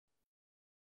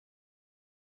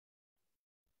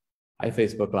Hi,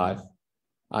 Facebook Live.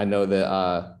 I know that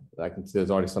I can see there's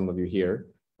already some of you here.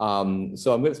 So I'm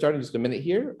going to start in just a minute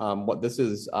here. What this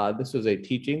is a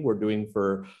teaching we're doing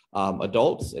for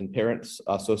adults and parents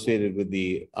associated with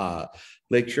the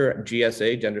Lakeshore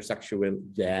GSA,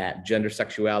 Gender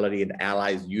Sexuality and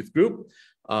Allies Youth Group,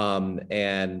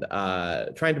 and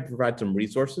trying to provide some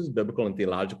resources, biblical and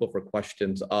theological, for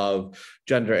questions of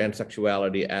gender and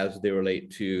sexuality as they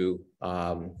relate to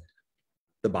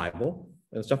the Bible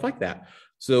and stuff like that.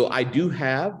 So I do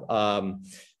have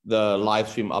the live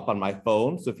stream up on my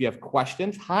phone. So if you have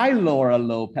questions, hi, Laura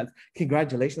Lopez.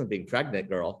 Congratulations on being pregnant,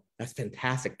 girl. That's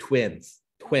fantastic. Twins.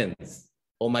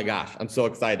 Oh my gosh, I'm so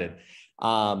excited.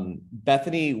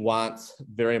 Bethany wants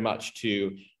very much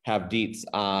to have deets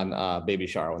on baby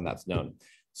shower when that's known.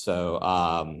 So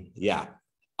yeah,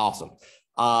 awesome.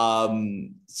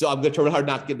 So I'm gonna try really hard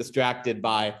not to get distracted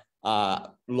by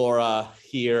Laura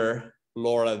here,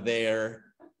 Laura there,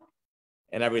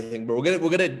 and everything. But we're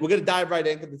gonna dive right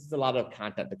in because this is a lot of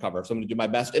content to cover. So I'm gonna do my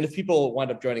best. And if people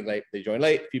wind up joining late, they join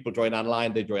late. If people join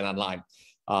online, they join online.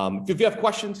 If you have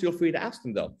questions, feel free to ask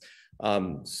them though.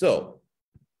 So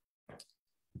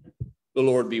the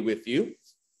Lord be with you.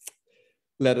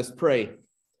 Let us pray.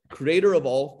 Creator of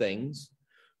all things,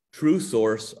 true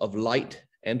source of light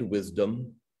and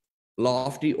wisdom,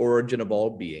 lofty origin of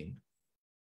all being,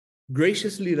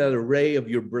 graciously let a ray of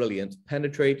your brilliance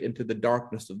penetrate into the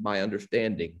darkness of my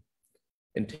understanding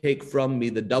and take from me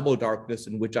the double darkness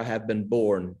in which I have been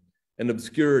born, an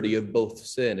obscurity of both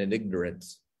sin and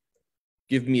ignorance.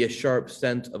 Give me a sharp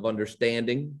sense of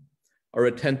understanding, a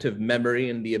retentive memory,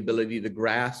 and the ability to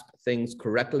grasp things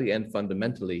correctly and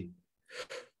fundamentally.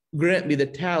 Grant me the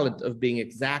talent of being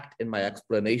exact in my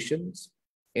explanations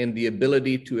and the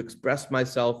ability to express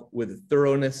myself with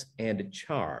thoroughness and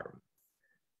charm.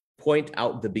 Point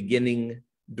out the beginning,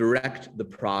 direct the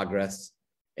progress,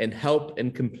 and help in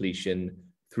completion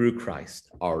through Christ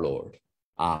our Lord.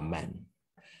 Amen.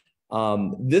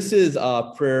 This is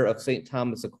a prayer of St.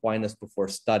 Thomas Aquinas before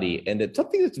study, and it's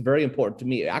something that's very important to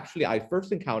me. Actually, I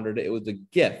first encountered it. It was a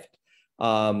gift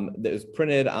that was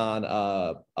printed on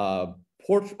a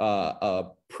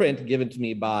print given to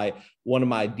me by one of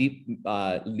my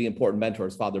deeply important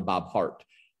mentors, Father Bob Hart,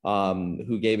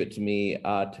 who gave it to me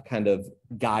to kind of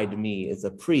guide me as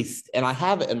a priest. And I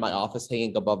have it in my office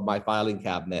hanging above my filing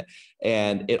cabinet,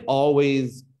 and it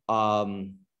always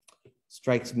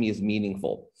strikes me as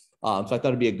meaningful. So I thought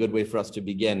it'd be a good way for us to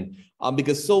begin,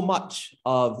 because so much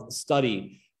of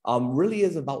study really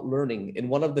is about learning. And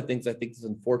one of the things I think is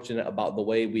unfortunate about the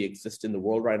way we exist in the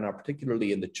world right now,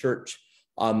 particularly in the church,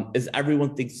 is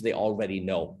everyone thinks they already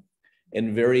know.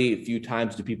 And very few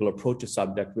times do people approach a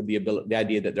subject with the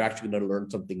idea that they're actually going to learn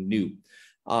something new.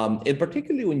 And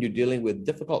particularly when you're dealing with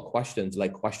difficult questions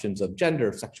like questions of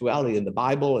gender, sexuality in the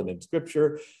Bible and in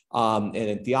scripture and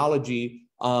in theology,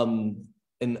 an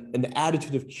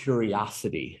attitude of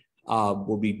curiosity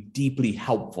will be deeply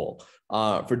helpful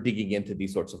for digging into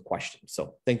these sorts of questions.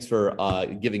 So thanks for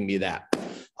giving me that.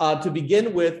 To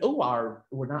begin with,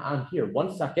 we're not on here.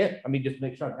 1 second. Let me just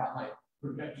make sure I've got my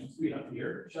projection screen up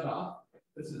here. Shut off.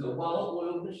 This is a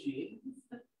well-oiled machine.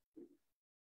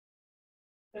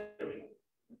 There we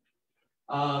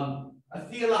go. A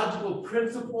theological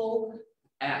principle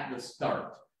at the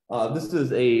start. This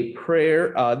is a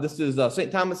prayer. This is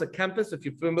St. Thomas à Kempis, if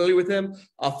you're familiar with him,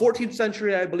 a 14th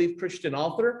century, I believe, Christian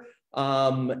author.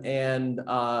 And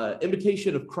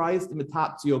Imitation of Christ,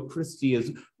 Imitatio Christi,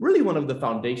 is really one of the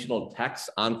foundational texts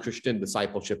on Christian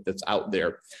discipleship that's out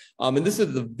there. And this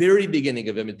is the very beginning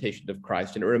of Imitation of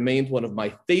Christ, and it remains one of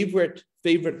my favorite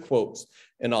quotes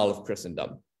in all of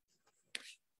Christendom.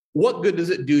 What good does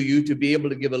it do you to be able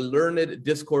to give a learned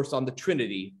discourse on the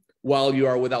Trinity while you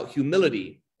are without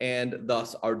humility and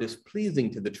thus are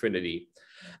displeasing to the Trinity?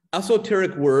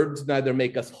 Esoteric words neither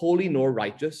make us holy nor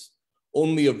righteous.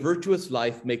 Only a virtuous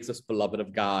life makes us beloved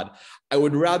of God. I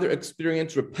would rather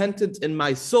experience repentance in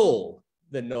my soul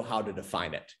than know how to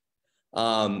define it.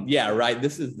 Yeah, right.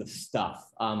 This is the stuff.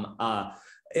 And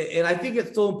I think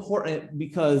it's so important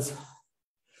because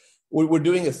we're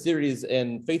doing a series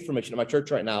in faith formation at my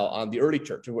church right now on the early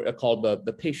church called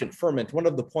the patient ferment. One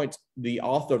of the points the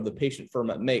author of the patient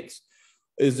ferment makes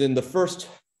is in the first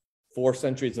 4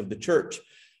 centuries of the church,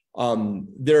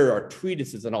 there are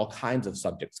treatises on all kinds of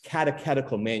subjects,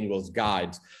 catechetical manuals,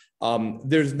 guides.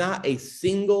 There's not a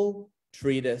single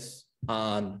treatise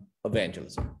on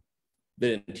evangelism. They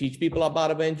didn't teach people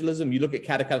about evangelism. You look at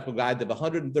catechetical guides, they have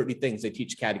 130 things they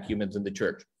teach catechumens in the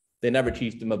church. They never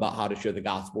teach them about how to share the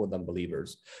gospel with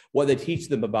unbelievers. What they teach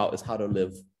them about is how to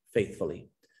live faithfully.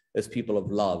 as people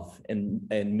of love and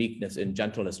meekness and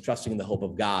gentleness, trusting in the hope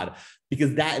of God,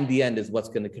 because that in the end is what's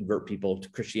going to convert people to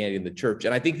Christianity in the church.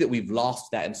 And I think that we've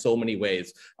lost that in so many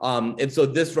ways. And so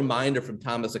this reminder from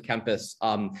Thomas à Kempis,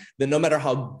 that no matter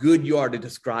how good you are to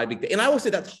describing things, and I always say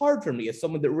that's hard for me as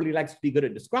someone that really likes to be good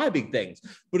at describing things,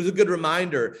 but it's a good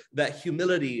reminder that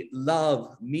humility,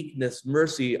 love, meekness,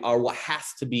 mercy are what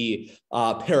has to be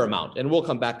paramount. And we'll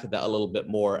come back to that a little bit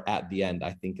more at the end,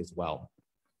 I think, as well.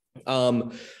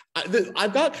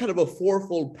 I've got kind of a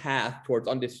fourfold path towards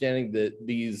understanding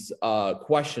these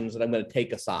questions that I'm going to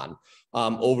take us on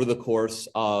over the course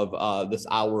of this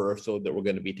hour or so that we're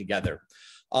going to be together.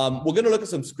 We're going to look at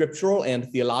some scriptural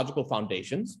and theological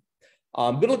foundations.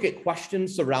 I'm going to look at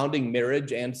questions surrounding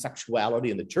marriage and sexuality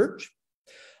in the church.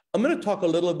 I'm going to talk a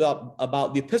little bit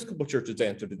about the Episcopal Church's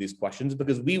answer to these questions,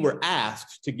 because we were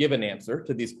asked to give an answer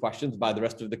to these questions by the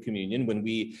rest of the communion when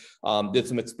we did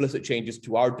some explicit changes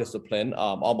to our discipline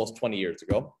almost 20 years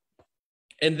ago.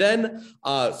 And then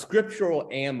scriptural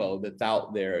ammo that's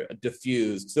out there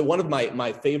diffused. So one of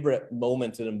my favorite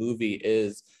moments in a movie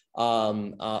is,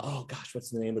 oh gosh, what's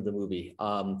the name of the movie?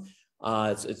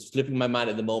 It's slipping my mind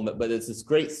at the moment, but it's this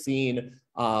great scene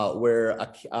where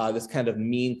this kind of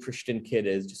mean Christian kid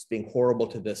is just being horrible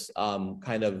to this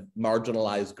kind of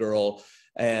marginalized girl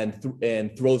and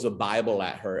throws a Bible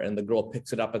at her, and the girl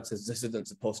picks it up and says, "This isn't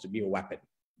supposed to be a weapon."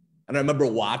 And I remember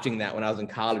watching that when I was in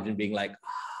college and being like,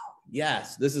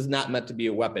 yes, this is not meant to be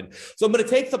a weapon. So I'm going to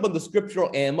take some of the scriptural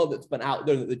ammo that's been out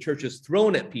there that the church has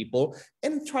thrown at people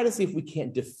and try to see if we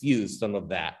can't diffuse some of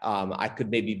that. I could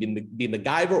maybe be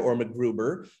MacGyver or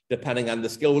MacGruber, depending on the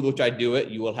skill with which I do it.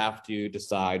 You will have to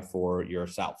decide for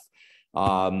yourself.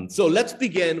 So let's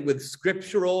begin with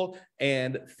scriptural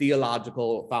and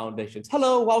theological foundations.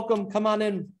 Hello, welcome. Come on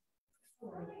in.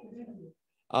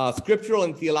 Scriptural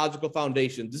and theological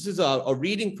foundations. This is a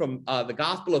reading from the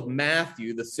Gospel of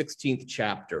Matthew, the 16th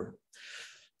chapter.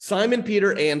 Simon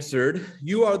Peter answered,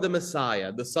 "You are the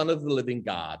Messiah, the Son of the living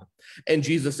God." And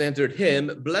Jesus answered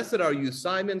him, "Blessed are you,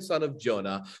 Simon, son of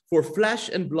Jonah, for flesh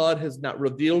and blood has not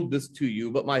revealed this to you,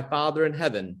 but my Father in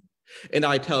heaven. And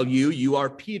I tell you, you are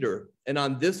Peter, and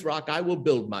on this rock I will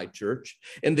build my church,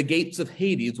 and the gates of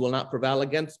Hades will not prevail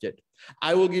against it.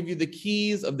 I will give you the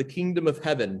keys of the kingdom of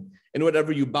heaven, and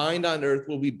whatever you bind on earth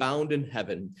will be bound in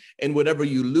heaven, and whatever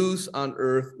you loose on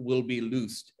earth will be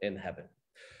loosed in heaven."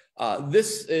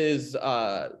 This is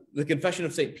the Confession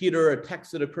of St. Peter, a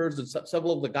text that occurs in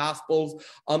several of the Gospels,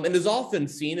 and is often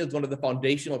seen as one of the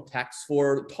foundational texts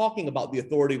for talking about the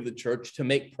authority of the church to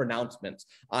make pronouncements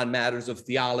on matters of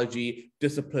theology,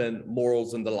 discipline,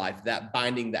 morals, and the life, that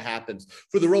binding that happens.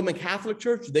 For the Roman Catholic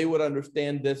Church, they would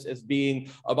understand this as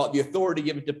being about the authority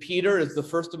given to Peter as the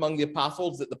first among the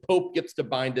apostles that the Pope gets to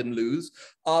bind and loose.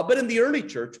 But in the early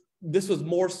church, this was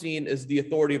more seen as the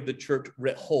authority of the church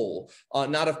writ whole,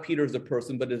 not of Peter as a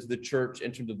person, but as the church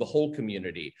in terms of the whole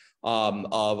community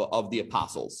of the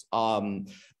apostles.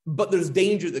 But there's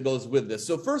danger that goes with this.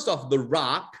 So first off, the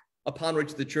rock upon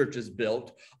which the church is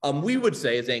built, we would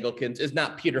say as Anglicans, is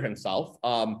not Peter himself,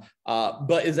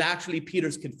 but is actually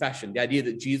Peter's confession, the idea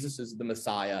that Jesus is the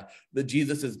Messiah, that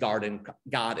Jesus is God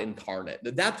incarnate.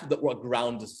 That's what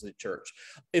grounds us as a church.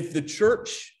 If the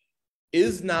church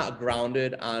is not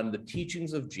grounded on the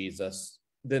teachings of Jesus,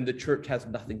 then the church has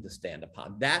nothing to stand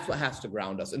upon. That's what has to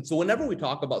ground us. And so whenever we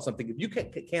talk about something, if you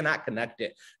cannot connect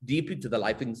it deeply to the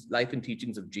life and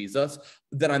teachings of Jesus,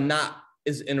 then I'm not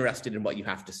as interested in what you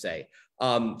have to say.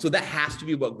 So that has to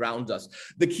be what grounds us.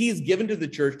 The keys given to the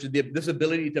church, this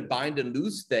ability to bind and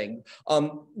loose things,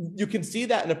 you can see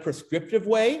that in a prescriptive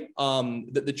way,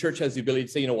 that the church has the ability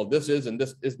to say, well, this is and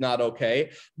this is not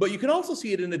okay. But you can also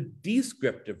see it in a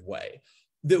descriptive way,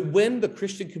 that when the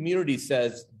Christian community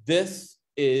says this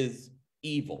is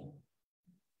evil,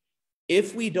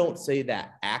 if we don't say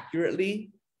that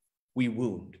accurately, we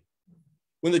wound.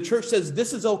 When the church says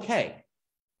this is okay,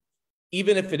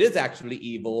 even if it is actually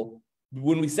evil,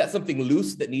 when we set something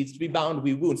loose that needs to be bound,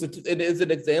 we wound. So it is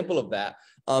an example of that.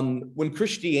 When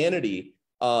Christianity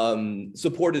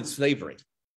supported slavery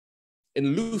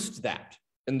and loosed that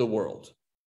in the world,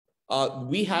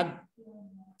 we had,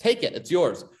 take it, it's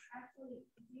yours.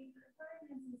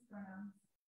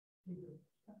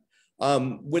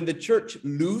 When the church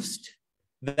loosed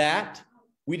that,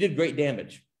 we did great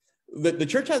damage. The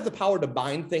church has the power to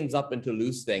bind things up and to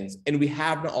loose things, and we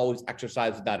have not always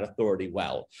exercised that authority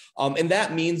well. And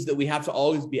that means that we have to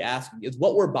always be asking, is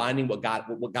what we're binding what God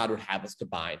would have us to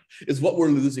bind? Is what we're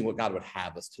losing what God would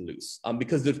have us to loose?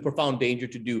 Because there's profound danger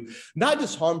to do not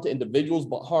just harm to individuals,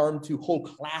 but harm to whole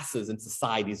classes and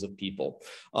societies of people.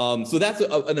 So that's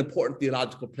an important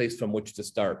theological place from which to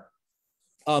start.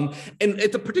 And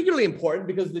it's particularly important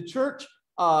because the church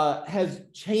has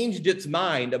changed its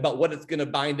mind about what it's going to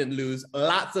bind and loose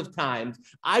lots of times.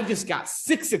 I've just got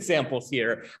 6 examples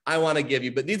here I want to give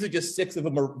you, but these are just 6 of a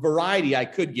variety I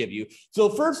could give you. So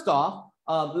first off,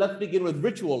 let's begin with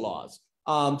ritual laws.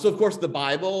 So of course, the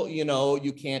Bible,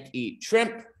 you can't eat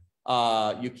shrimp.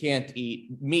 You can't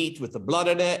eat meat with the blood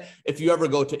in it. If you ever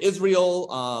go to Israel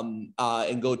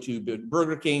and go to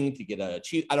Burger King to get a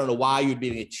cheese, I don't know why you'd be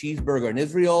eating a cheeseburger in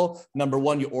Israel. Number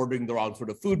one, you're ordering the wrong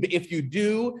sort of food. But if you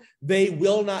do, they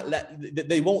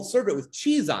won't serve it with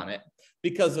cheese on it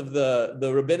because of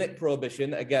the rabbinic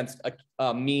prohibition against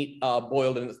meat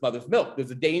boiled in its mother's milk.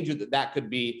 There's a danger that could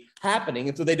be happening,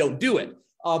 and so they don't do it.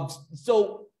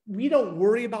 So we don't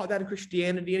worry about that in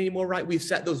Christianity anymore, right? We've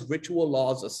set those ritual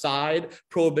laws aside,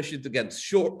 prohibitions against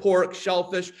pork,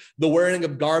 shellfish, the wearing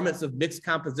of garments of mixed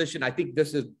composition. I think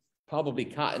this is probably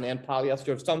cotton and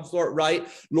polyester of some sort, right?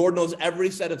 Lord knows every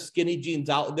set of skinny jeans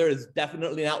out there is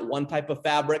definitely not one type of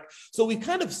fabric. So we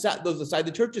kind of set those aside.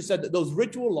 The church has said that those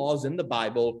ritual laws in the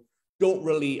Bible don't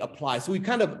really apply. So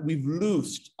we've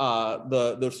loosed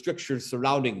the strictures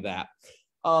surrounding that.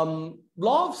 Law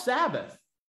of Sabbath.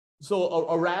 So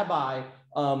a rabbi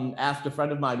asked a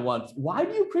friend of mine once, why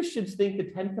do you Christians think the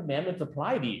 10 Commandments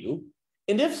apply to you?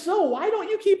 And if so, why don't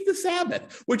you keep the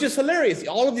Sabbath? Which is hilarious.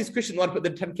 All of these Christians want to put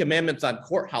the 10 Commandments on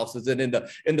courthouses and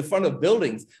in the front of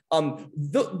buildings.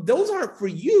 Those aren't for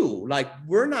you. Like,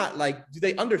 we're not do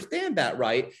they understand that,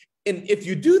 right? And if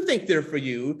you do think they're for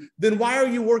you, then why are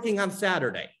you working on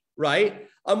Saturday, right?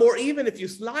 Or even if you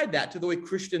slide that to the way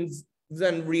Christians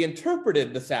then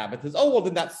reinterpreted the Sabbath as, oh, well,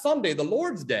 then that's Sunday, the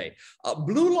Lord's Day.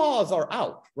 Blue laws are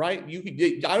out, right?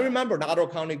 I remember in Ottawa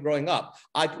County growing up,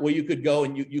 where you could go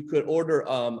and you could order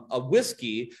a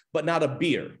whiskey, but not a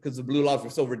beer, because the blue laws were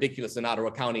so ridiculous in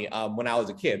Ottawa County when I was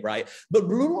a kid, right? But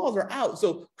blue laws are out,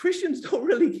 so Christians don't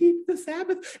really keep the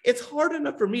Sabbath. It's hard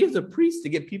enough for me as a priest to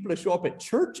get people to show up at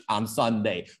church on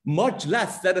Sunday, much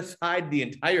less set aside the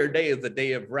entire day as a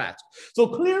day of rest. So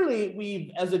clearly,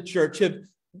 we as a church have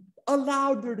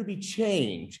allowed there to be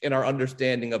change in our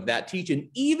understanding of that teaching,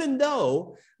 even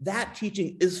though that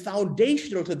teaching is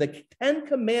foundational to the 10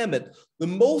 Commandments, the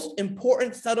most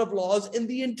important set of laws in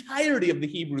the entirety of the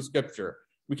Hebrew Scripture.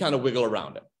 We kind of wiggle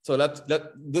around it. So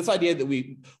this idea that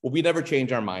we never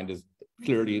change our mind is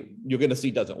clearly, you're going to see,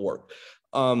 doesn't work.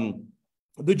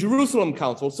 The Jerusalem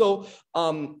Council. So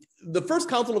the first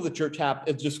council of the church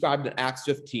is described in Acts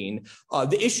 15.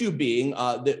 The issue being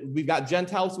that we've got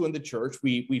Gentiles who are in the church.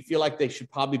 We feel like they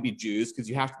should probably be Jews because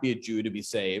you have to be a Jew to be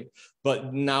saved.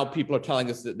 But now people are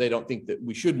telling us that they don't think that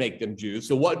we should make them Jews.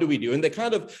 So what do we do? And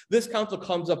this council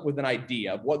comes up with an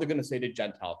idea of what they're going to say to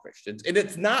Gentile Christians. And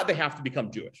it's not they have to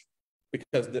become Jewish,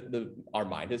 because our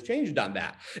mind has changed on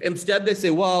that. Instead, they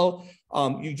say, well,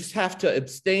 you just have to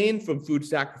abstain from food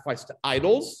sacrificed to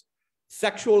idols,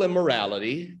 sexual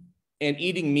immorality, and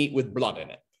eating meat with blood in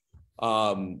it,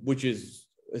 which is,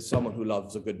 as someone who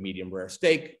loves a good medium rare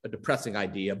steak, a depressing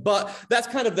idea. But that's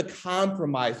kind of the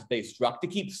compromise they struck to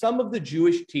keep some of the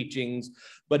Jewish teachings,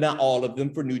 but not all of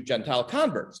them, for new Gentile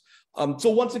converts. So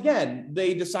once again,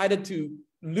 they decided to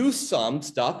loose some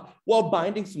stuff while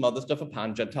binding some other stuff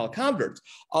upon Gentile converts.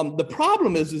 The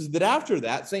problem is that after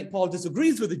that, St. Paul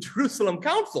disagrees with the Jerusalem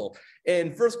Council.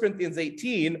 In 1 Corinthians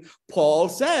 18, Paul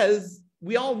says,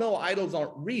 we all know idols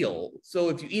aren't real. So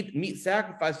if you eat meat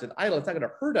sacrificed to an idol, it's not going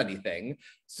to hurt anything.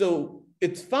 So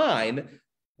it's fine.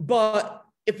 But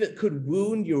if it could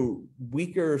wound your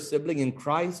weaker sibling in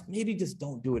Christ, maybe just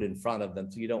don't do it in front of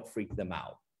them so you don't freak them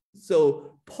out.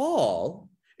 So Paul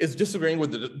is disagreeing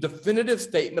with the definitive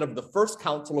statement of the first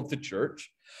council of the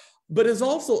church, but is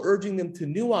also urging them to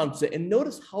nuance it. And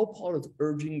notice how Paul is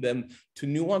urging them to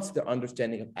nuance their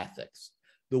understanding of ethics,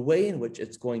 the way in which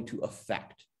it's going to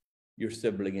affect your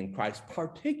sibling in Christ,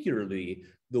 particularly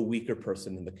the weaker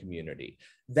person in the community.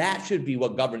 That should be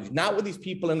what governs, not what these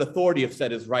people in authority have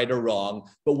said is right or wrong,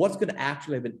 but what's going to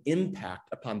actually have an impact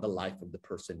upon the life of the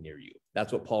person near you.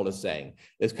 That's what Paul is saying.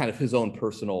 It's kind of his own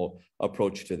personal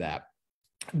approach to that.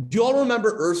 Do you all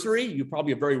remember usury? You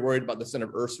probably are very worried about the sin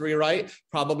of usury, right?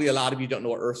 Probably a lot of you don't know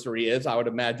what usury is, I would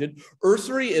imagine.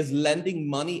 Usury is lending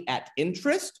money at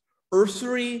interest.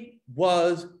 Usury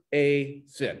was a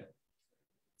sin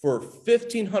for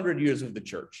 1,500 years of the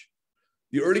church.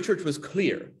 The early church was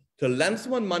clear. To lend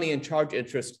someone money and charge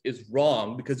interest is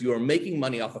wrong because you are making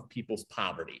money off of people's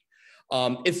poverty.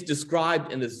 It's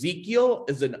described in Ezekiel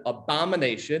as an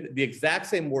abomination, the exact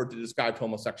same word to describe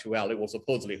homosexuality, well,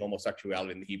 supposedly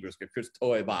homosexuality in the Hebrew scriptures,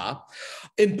 toeva.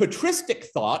 In patristic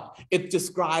thought, it's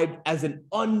described as an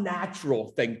unnatural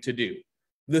thing to do.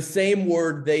 the same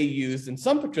word they used in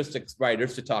some patristic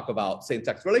writers to talk about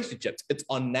same-sex relationships. It's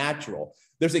unnatural.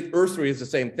 They're saying usury is the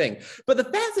same thing. But the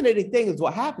fascinating thing is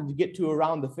what happened to get to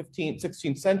around the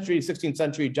 16th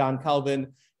century, John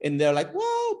Calvin, and they're like,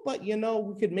 well, but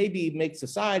we could maybe make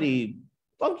society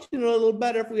function a little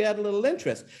better if we had a little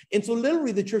interest. And so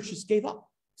literally the church just gave up.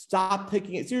 Stop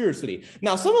taking it seriously.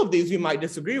 Now, some of these you might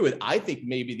disagree with. I think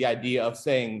maybe the idea of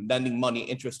saying lending money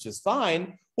interest is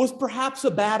fine was perhaps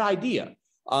a bad idea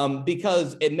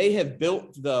because it may have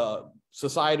built the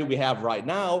society we have right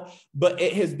now, but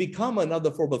it has become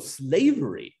another form of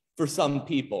slavery for some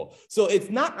people. So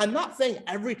I'm not saying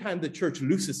every time the church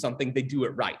looses something, they do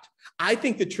it right. I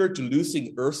think the church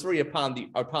loosing usury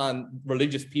upon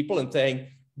religious people and saying,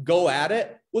 go at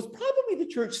it, was probably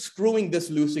the church screwing this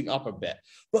loosing up a bit.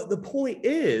 But the point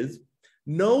is,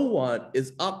 no one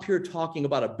is up here talking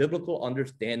about a biblical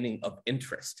understanding of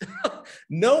interest.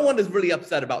 No one is really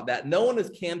upset about that. No one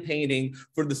is campaigning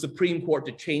for the Supreme Court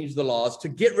to change the laws to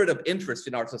get rid of interest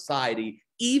in our society,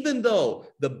 even though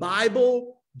the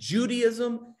Bible,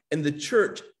 Judaism, and the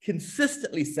church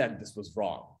consistently said this was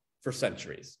wrong for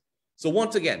centuries. So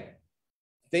once again,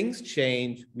 things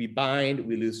change, we bind,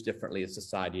 we loose differently as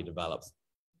society develops.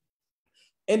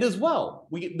 And as well,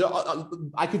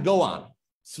 I could go on.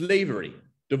 Slavery,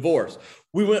 divorce.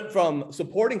 We went from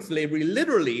supporting slavery,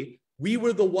 literally, we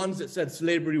were the ones that said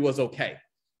slavery was okay.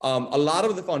 A lot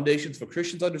of the foundations for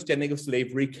Christians' understanding of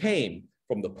slavery came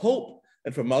from the Pope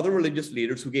and from other religious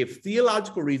leaders who gave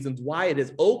theological reasons why it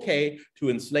is okay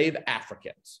to enslave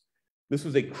Africans. This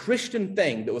was a Christian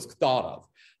thing that was thought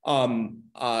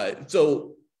of.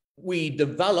 So we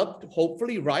developed,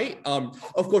 hopefully, right?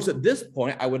 Of course, at this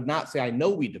point, I would not say I know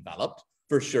we developed,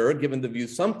 for sure, given the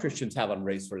views some Christians have on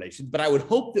race relations, but I would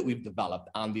hope that we've developed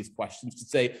on these questions to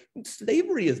say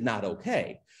slavery is not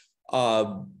okay.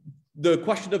 The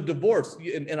question of divorce,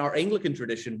 in our Anglican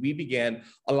tradition, we began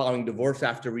allowing divorce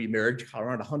after remarriage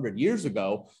around 100 years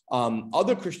ago.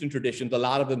 Other Christian traditions, a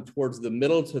lot of them towards the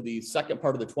middle to the second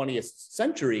part of the 20th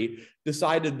century,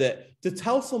 decided that to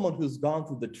tell someone who's gone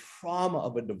through the trauma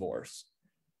of a divorce,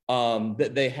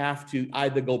 that they have to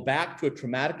either go back to a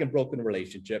traumatic and broken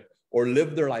relationship or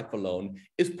live their life alone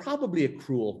is probably a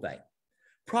cruel thing.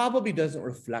 Probably doesn't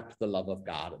reflect the love of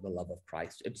God and the love of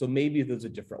Christ. And so maybe there's a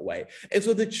different way. And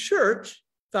so the church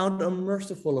found a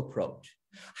merciful approach.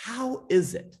 How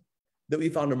is it that we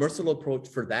found a merciful approach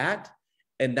for that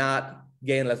and not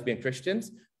gay and lesbian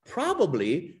Christians?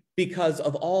 Probably because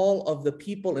of all of the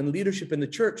people in leadership in the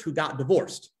church who got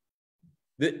divorced.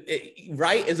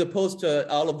 Right? As opposed to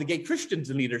all of the gay Christians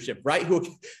in leadership, right?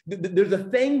 There's a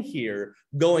thing here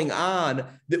going on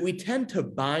that we tend to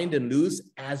bind and loose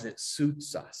as it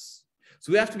suits us.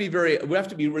 So we have to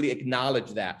be really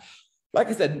acknowledge that. Like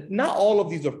I said, not all of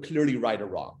these are clearly right or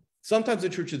wrong. Sometimes the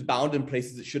church is bound in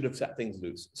places it should have set things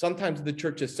loose. Sometimes the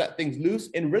church has set things loose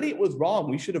and really it was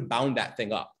wrong. We should have bound that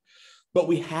thing up. But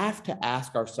we have to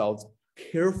ask ourselves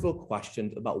careful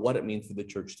questions about what it means for the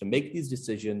church to make these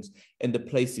decisions and to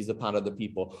place these upon other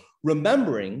people.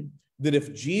 Remembering that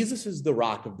if Jesus is the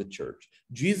rock of the church,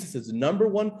 Jesus' number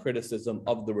one criticism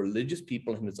of the religious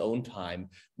people in his own time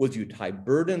was you tie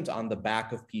burdens on the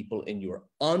back of people and you're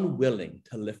unwilling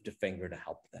to lift a finger to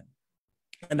help them.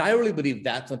 And I really believe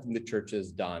that's something the church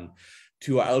has done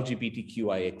to our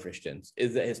LGBTQIA Christians,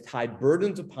 is that it has tied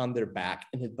burdens upon their back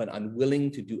and has been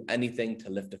unwilling to do anything to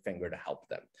lift a finger to help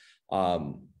them.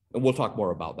 And we'll talk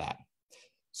more about that.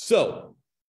 So,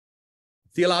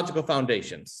 theological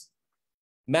foundations.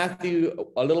 Matthew,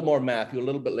 a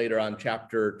little bit later on,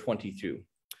 chapter 22.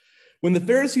 When the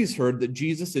Pharisees heard that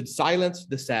Jesus had silenced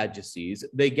the Sadducees,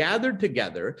 they gathered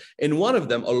together, and one of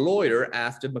them, a lawyer,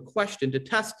 asked him a question to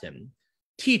test him.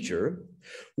 Teacher,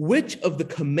 which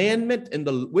commandment in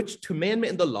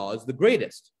the law is the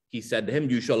greatest? He said to him,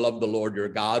 you shall love the Lord your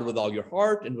God with all your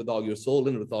heart and with all your soul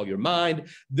and with all your mind.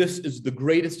 This is the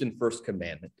greatest and first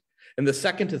commandment. And the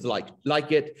second is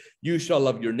like it, you shall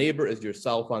love your neighbor as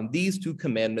yourself. On these two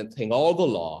commandments hang all the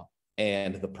law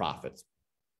and the prophets.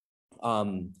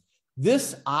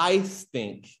 This, I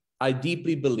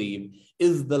deeply believe,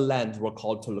 is the lens we're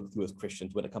called to look through as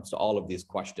Christians when it comes to all of these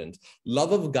questions.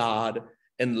 Love of God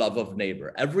and love of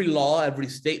neighbor. Every law, every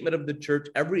statement of the church,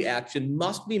 every action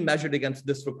must be measured against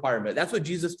this requirement. That's what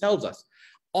Jesus tells us.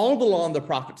 All the law and the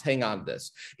prophets hang on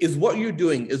this. Is what you're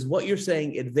doing, is what you're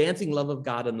saying advancing love of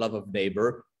God and love of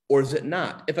neighbor, or is it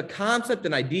not? If a concept,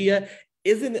 an idea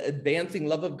isn't advancing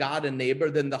love of God and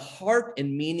neighbor, then the heart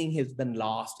and meaning has been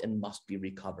lost and must be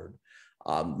recovered.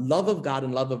 Love of God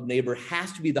and love of neighbor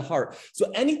has to be the heart. So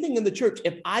anything in the church,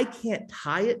 if I can't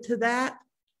tie it to that,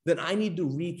 then I need to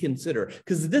reconsider,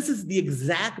 because this is the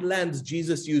exact lens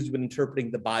Jesus used when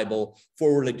interpreting the Bible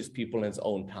for religious people in his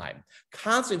own time.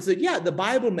 Constantly said, yeah, the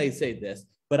Bible may say this,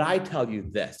 but I tell you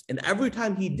this. And every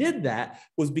time he did that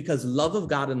was because love of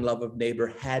God and love of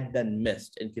neighbor had been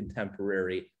missed in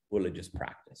contemporary religious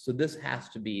practice. So this has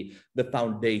to be the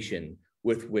foundation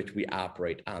with which we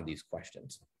operate on these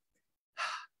questions.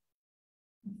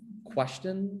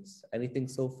 Questions? Anything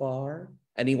so far?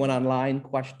 Anyone online?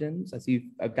 Questions? I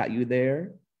see I've got you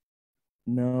there.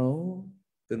 No?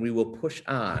 Then we will push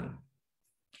on.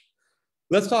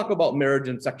 Let's talk about marriage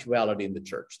and sexuality in the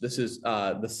church. This is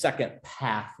the second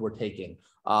path we're taking.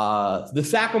 The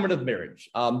sacrament of marriage.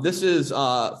 This is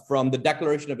from the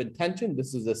Declaration of Intention.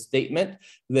 This is a statement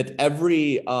that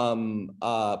every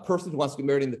person who wants to get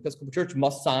married in the Episcopal Church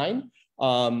must sign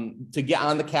to get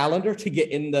on the calendar, to get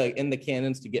in the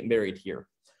canons, to get married here.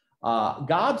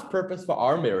 God's purpose for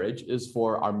our marriage is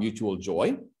for our mutual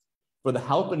joy, for the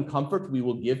help and comfort we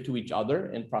will give to each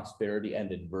other in prosperity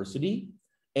and adversity,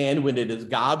 and when it is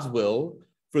God's will,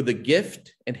 for the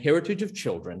gift and heritage of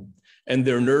children and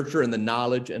their nurture in the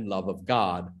knowledge and love of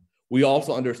God. We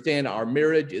also understand our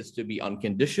marriage is to be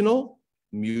unconditional,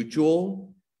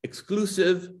 mutual,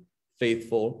 exclusive,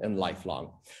 faithful, and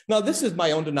lifelong. Now, this is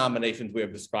my own denomination's way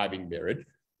of describing marriage.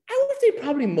 I would say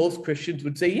probably most Christians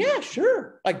would say, yeah,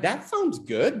 sure, like that sounds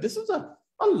good. This is a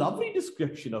lovely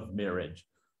description of marriage.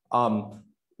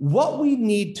 What we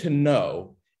need to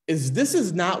know is this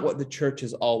is not what the church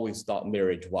has always thought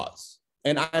marriage was.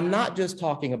 And I'm not just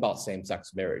talking about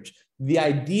same-sex marriage. The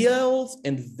ideals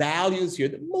and values here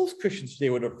that most Christians today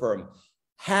would affirm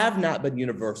have not been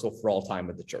universal for all time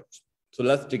in the church. So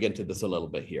let's dig into this a little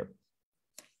bit here.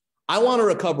 I want to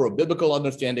recover a biblical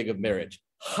understanding of marriage.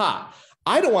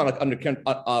 I don't want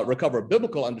to recover a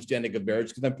biblical understanding of marriage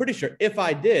because I'm pretty sure if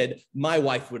I did, my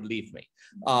wife would leave me.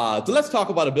 So let's talk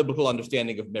about a biblical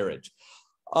understanding of marriage.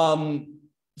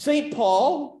 St.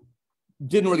 Paul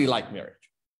didn't really like marriage.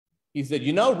 He said,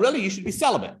 really, you should be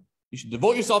celibate. You should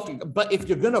devote yourself to, but if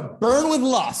you're going to burn with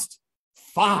lust,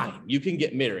 fine, you can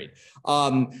get married.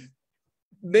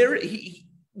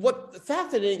 What's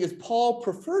fascinating is Paul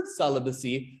preferred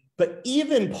celibacy, but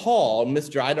even Paul,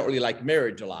 Mr. I don't really like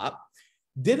marriage a lot,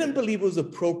 didn't believe it was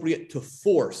appropriate to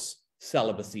force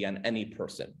celibacy on any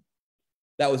person.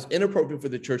 That was inappropriate for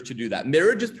the church to do that.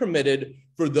 Marriage is permitted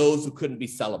for those who couldn't be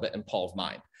celibate in Paul's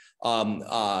mind. Paul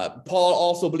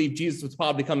also believed Jesus was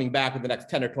probably coming back in the next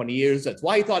 10 or 20 years. That's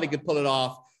why he thought he could pull it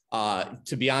off.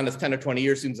 To be honest, 10 or 20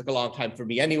 years seems like a long time for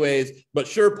me anyways. But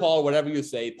sure, Paul, whatever you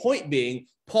say. Point being,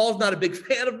 Paul's not a big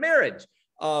fan of marriage.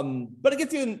 But it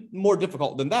gets even more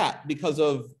difficult than that because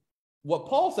of what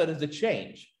Paul said is a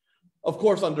change. Of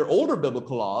course, under older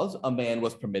biblical laws, a man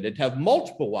was permitted to have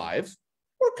multiple wives,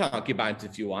 or concubines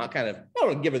if you want, kind of, I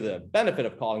don't give her the benefit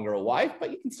of calling her a wife,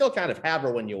 but you can still kind of have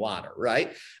her when you want her,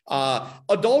 right?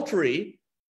 Adultery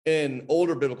in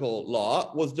older biblical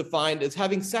law was defined as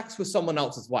having sex with someone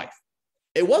else's wife.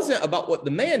 It wasn't about what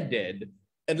the man did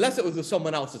unless it was with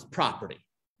someone else's property.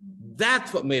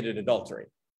 That's what made it adultery.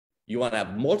 You want to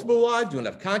have multiple wives, you want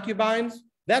to have concubines,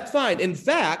 that's fine. In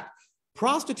fact,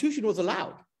 prostitution was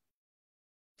allowed.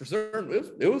 For certain,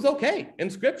 it was okay in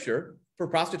scripture for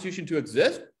prostitution to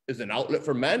exist as an outlet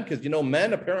for men, because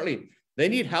men apparently they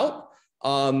need help.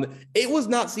 It was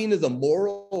not seen as a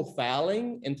moral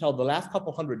failing until the last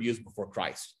couple hundred years before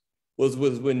Christ was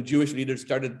when Jewish leaders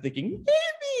started thinking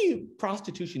maybe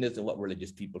prostitution isn't what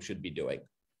religious people should be doing.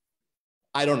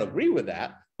 I don't agree with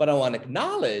that, but I want to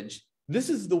acknowledge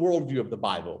this is the worldview of the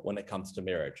Bible when it comes to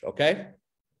marriage, okay?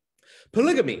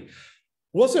 Polygamy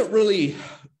wasn't really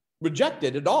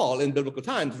rejected at all in biblical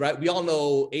times, right? We all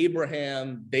know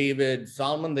Abraham, David,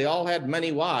 Solomon, they all had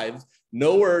many wives.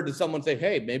 Nowhere did someone say,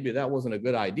 hey, maybe that wasn't a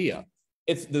good idea.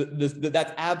 It's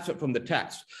that's absent from the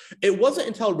text. It wasn't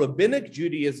until Rabbinic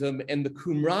Judaism and the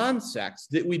Qumran sects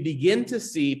that we begin to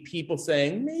see people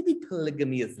saying, maybe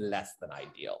polygamy is less than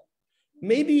ideal.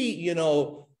 Maybe,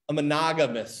 a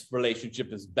monogamous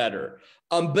relationship is better.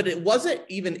 But it wasn't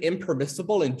even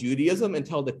impermissible in Judaism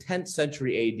until the 10th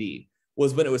century AD.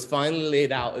 Was when it was finally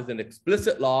laid out as an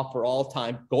explicit law for all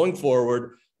time. Going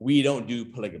forward, we don't do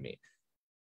polygamy.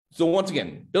 So once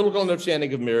again, biblical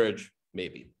understanding of marriage,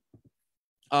 maybe.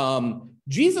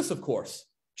 Jesus, of course,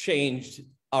 changed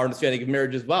our understanding of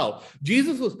marriage as well.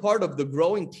 Jesus was part of the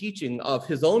growing teaching of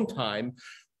his own time,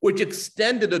 which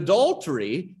extended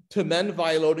adultery to men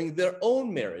violating their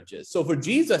own marriages. So for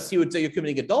Jesus, he would say you're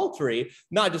committing adultery,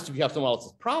 not just if you have someone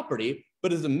else's property,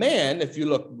 but as a man, if you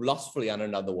look lustfully on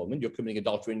another woman, you're committing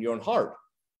adultery in your own heart.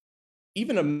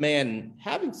 Even a man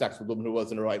having sex with a woman who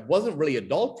wasn't right wasn't really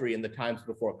adultery in the times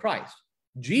before Christ.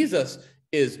 Jesus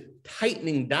is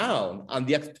tightening down on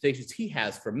the expectations he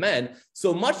has for men,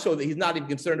 so much so that he's not even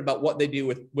concerned about what they do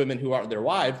with women who aren't their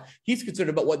wives. He's concerned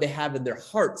about what they have in their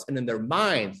hearts and in their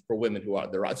minds for women who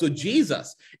aren't their wives. So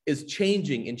Jesus is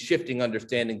changing and shifting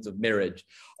understandings of marriage.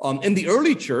 In the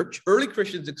early church, early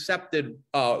Christians accepted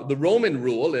the Roman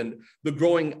rule and the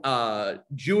growing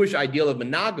Jewish ideal of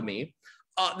monogamy.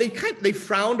 They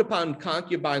frowned upon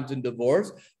concubines and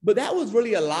divorce, but that was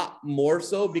really a lot more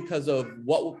so because of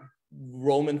what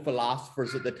Roman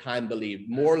philosophers at the time believed.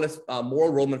 More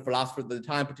Roman philosophers at the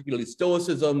time, particularly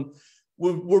Stoicism,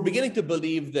 were beginning to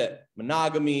believe that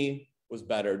monogamy was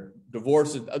better,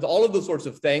 divorce, all of those sorts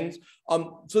of things.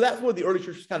 So that's where the early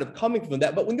church was kind of coming from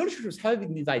that. But when the early church was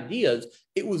having these ideas,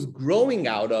 it was growing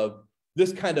out of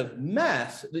this kind of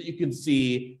mess that you can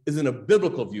see is in a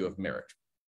biblical view of marriage.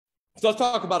 So let's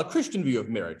talk about a Christian view of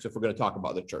marriage if we're going to talk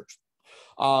about the church.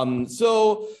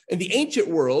 So in the ancient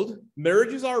world,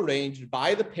 marriages are arranged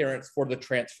by the parents for the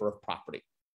transfer of property.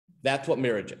 That's what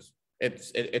marriage is.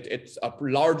 It's a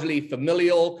largely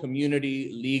familial,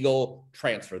 community, legal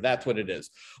transfer. That's what it is.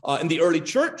 In the early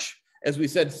church, as we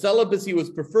said, celibacy was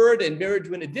preferred, and marriage,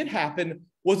 when it did happen,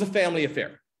 was a family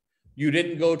affair. You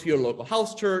didn't go to your local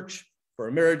house church for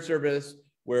a marriage service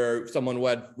where someone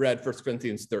read 1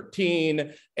 Corinthians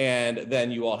 13, and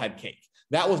then you all had cake.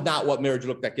 That was not what marriage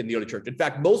looked like in the early church. In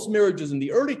fact, most marriages in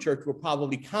the early church were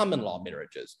probably common law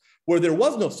marriages, where there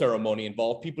was no ceremony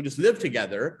involved. People just lived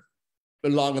together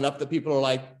long enough that people are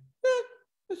like,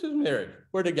 this is marriage.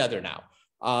 We're together now.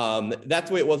 That's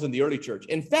the way it was in the early church.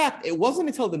 In fact, it wasn't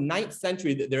until the 9th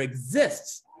century that there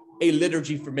exists a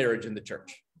liturgy for marriage in the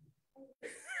church.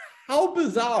 How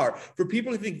bizarre for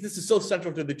people to think this is so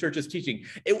central to the church's teaching.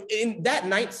 In that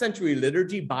 9th century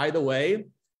liturgy, by the way,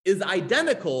 is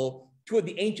identical to what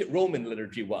the ancient Roman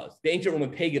liturgy was, the ancient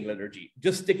Roman pagan liturgy,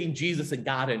 just sticking Jesus and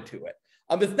God into it.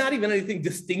 It's not even anything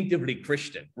distinctively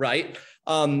Christian, right?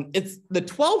 It's the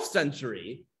 12th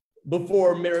century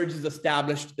before marriage is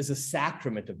established as a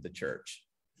sacrament of the church.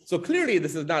 So clearly,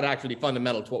 this is not actually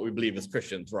fundamental to what we believe as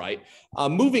Christians, right?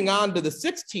 Moving on to the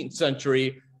 16th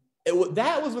century,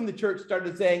 that was when the church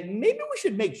started saying, maybe we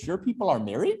should make sure people are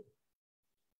married.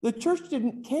 The church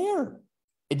didn't care.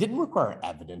 It didn't require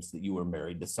evidence that you were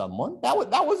married to someone. That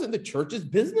wasn't the church's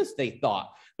business, they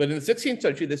thought. But in the 16th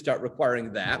century, they start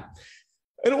requiring that.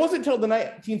 And it wasn't until the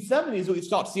 1970s that we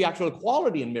started to see actual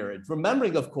equality in marriage.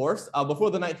 Remembering, of course,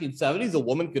 before the 1970s, a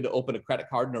woman could open a credit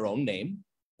card in her own name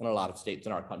in a lot of states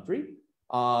in our country.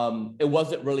 It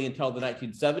wasn't really until the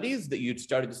 1970s that you'd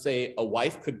started to say a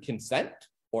wife could consent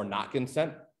or not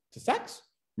consent to sex.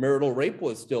 Marital rape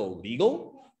was still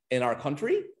legal in our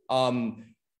country.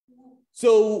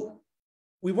 So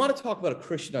we want to talk about a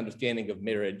Christian understanding of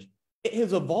marriage. It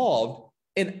has evolved,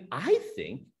 and I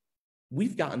think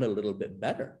we've gotten a little bit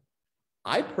better.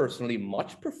 I personally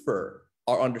much prefer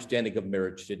our understanding of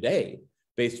marriage today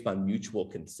based upon mutual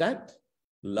consent,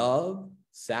 love,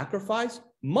 sacrifice,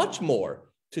 much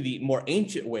more to the more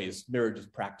ancient ways marriage is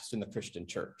practiced in the Christian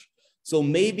church. So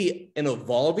maybe an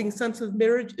evolving sense of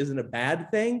marriage isn't a bad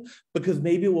thing, because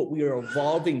maybe what we are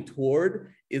evolving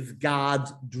toward is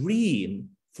God's dream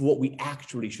for what we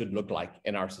actually should look like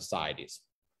in our societies.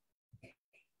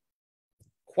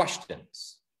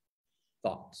 Questions?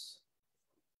 Thoughts?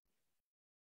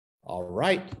 All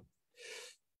right.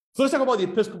 So let's talk about the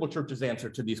Episcopal Church's answer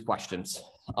to these questions.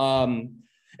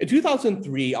 In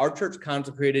 2003, our church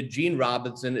consecrated Gene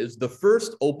Robinson as the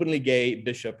first openly gay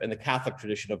bishop in the Catholic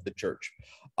tradition of the church.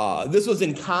 This was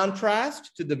in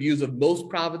contrast to the views of most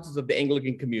provinces of the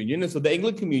Anglican Communion. And so the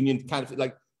Anglican Communion kind of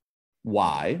like,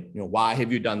 why? Why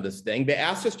have you done this thing? They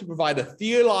asked us to provide a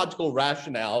theological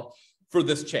rationale for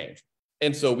this change.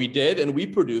 And so we did, and we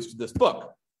produced this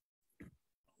book,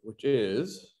 which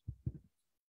is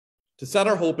To Set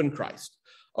Our Hope in Christ,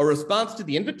 a response to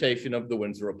the invitation of the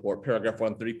Windsor Report, paragraph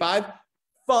 135.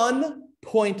 Fun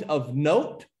point of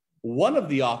note, one of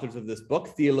the authors of this book,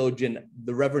 theologian,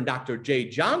 the Reverend Dr. Jay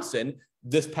Johnson,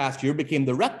 this past year became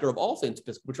the rector of All Saints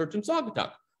Episcopal Church in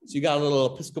Saugatuck. So you got a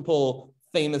little Episcopal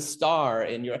famous star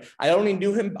in your, I only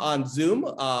knew him on Zoom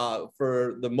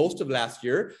for the most of last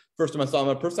year. First time I saw him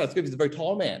in person, he's a very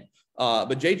tall man.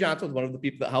 But Jay Johnson was one of the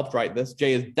people that helped write this.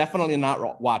 Jay is definitely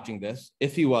not watching this.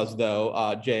 If he was,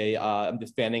 though, Jay, I'm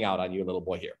just fanning out on you, little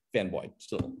boy here. Fanboy,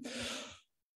 still.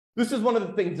 This is one of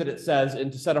the things that it says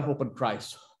in To Set Our Hope in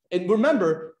Christ. And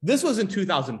remember, this was in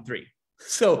 2003.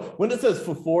 So when it says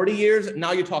for 40 years,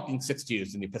 now you're talking 60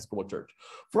 years in the Episcopal Church.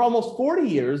 For almost 40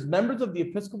 years, members of the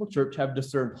Episcopal Church have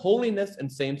discerned holiness in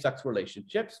same-sex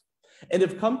relationships and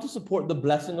have come to support the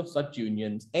blessing of such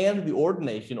unions and the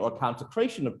ordination or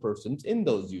consecration of persons in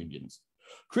those unions.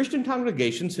 Christian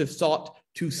congregations have sought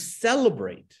to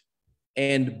celebrate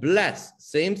and bless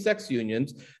same-sex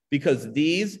unions because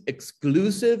these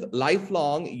exclusive,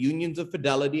 lifelong unions of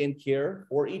fidelity and care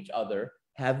for each other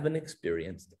have been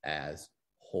experienced as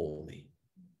holy.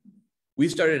 We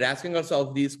started asking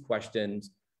ourselves these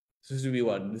questions. This would be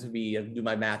what? This would be, do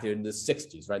my math here, in the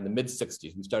 60s, right? In the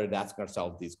mid-60s, we started asking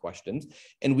ourselves these questions.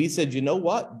 And we said, you know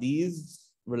what? These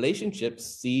relationships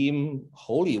seem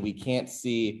holy. We can't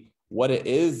see what it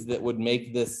is that would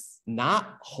make this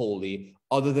not holy,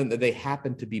 other than that they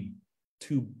happen to be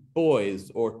two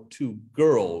boys or two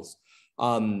girls.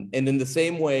 And in the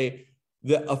same way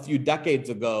that a few decades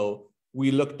ago, we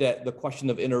looked at the question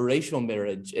of interracial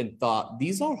marriage and thought,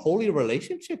 these are holy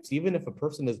relationships, even if a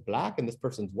person is Black and this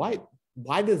person's white.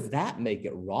 Why does that make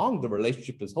it wrong? The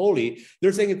relationship is holy.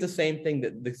 They're saying it's the same thing,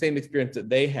 that the same experience that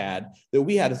they had, that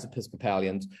we had as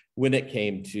Episcopalians when it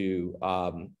came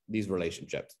to these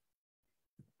relationships.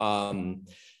 And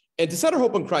To Set Our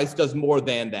Hope in Christ does more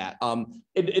than that.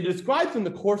 It describes in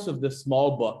the course of this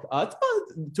small book,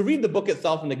 to read the book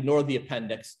itself and ignore the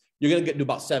appendix, you're going to get to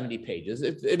about 70 pages.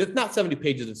 It's not 70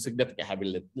 pages of significant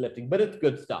heavy lifting, but it's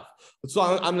good stuff. So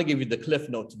I'm going to give you the Cliff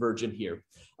Notes version here.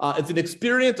 It's an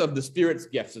experience of the Spirit's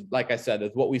gifts, like I said,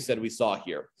 is what we said we saw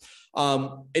here.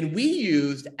 And we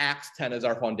used Acts 10 as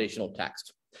our foundational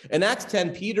text. In Acts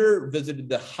 10, Peter visited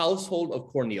the household of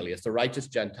Cornelius, a righteous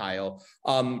Gentile,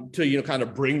 to kind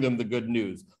of bring them the good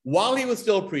news. While he was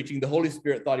still preaching, the Holy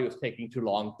Spirit thought he was taking too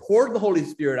long, poured the Holy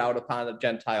Spirit out upon the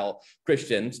Gentile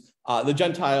Christians, the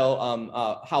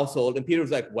Gentile household, and Peter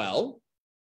was like, well,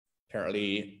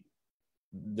 apparently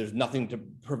there's nothing to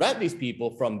prevent these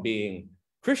people from being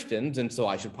Christians, and so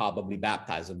I should probably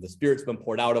baptize them. The Spirit's been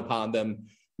poured out upon them.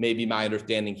 Maybe my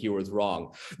understanding here was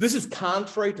wrong. This is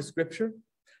contrary to Scripture.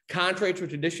 Contrary to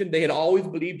tradition. They had always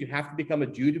believed you have to become a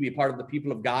Jew to be a part of the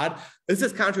people of God. This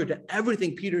is contrary to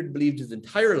everything Peter had believed his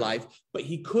entire life, but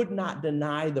he could not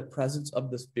deny the presence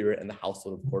of the Spirit in the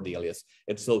household of Cornelius,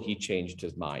 and so he changed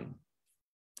his mind.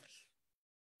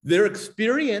 Their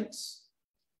experience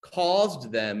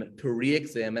caused them to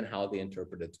re-examine how they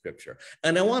interpreted Scripture.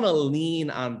 And I want to lean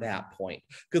on that point,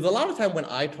 because a lot of time when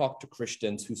I talk to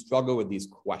Christians who struggle with these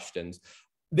questions,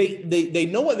 they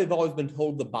know what they've always been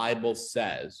told the Bible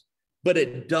says, but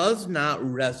it does not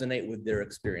resonate with their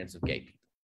experience of gay people.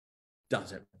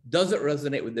 Doesn't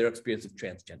resonate with their experience of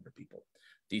transgender people.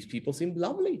 These people seem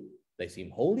lovely. They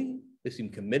seem holy. They seem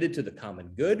committed to the common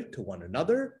good, to one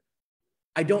another.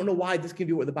 I don't know why this can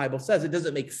be what the Bible says. It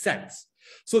doesn't make sense.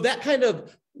 So that kind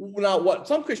of, now what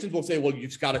some Christians will say, well, you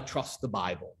just got to trust the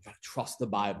Bible. You got to trust the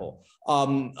Bible.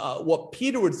 What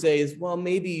Peter would say is, well,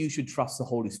 maybe you should trust the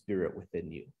Holy Spirit within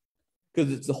you,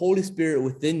 because it's the Holy Spirit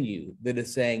within you that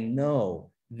is saying, no,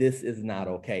 this is not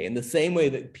okay. In the same way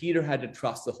that Peter had to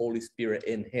trust the Holy Spirit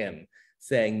in him,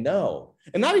 saying no.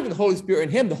 And not even the Holy Spirit in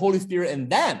him, the Holy Spirit in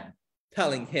them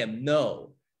telling him,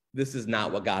 no, this is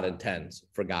not what God intends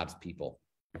for God's people.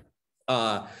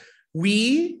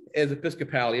 We, as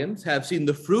Episcopalians, have seen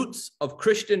the fruits of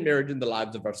Christian marriage in the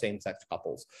lives of our same-sex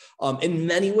couples. In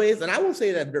many ways, and I will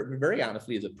say that very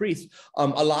honestly as a priest, a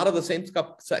lot of the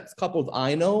same-sex couples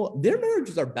I know, their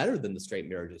marriages are better than the straight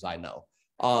marriages I know.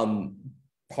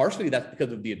 Partially that's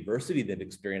because of the adversity they've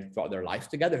experienced throughout their lives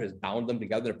together has bound them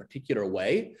together in a particular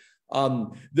way.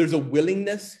 There's a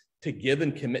willingness to give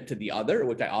and commit to the other,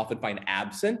 which I often find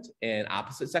absent in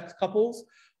opposite-sex couples.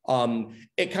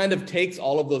 It kind of takes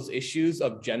all of those issues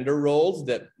of gender roles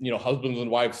that, husbands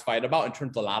and wives fight about and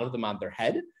turns a lot of them on their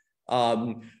head.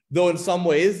 Though in some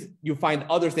ways you find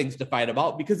other things to fight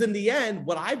about, because in the end,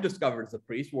 what I've discovered as a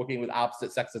priest working with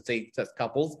opposite sex and same-sex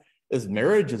couples is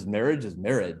marriage is marriage is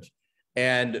marriage.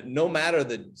 And no matter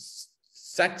the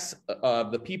sex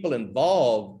of the people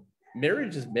involved,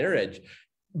 marriage is marriage.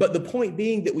 But the point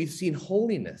being that we've seen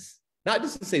holiness, not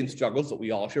just the same struggles that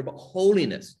we all share, but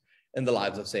holiness in the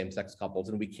lives of same-sex couples,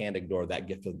 and we can't ignore that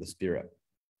gift of the Spirit.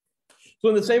 So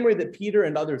in the same way that Peter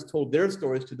and others told their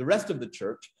stories to the rest of the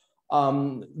church,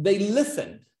 they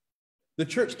listened. The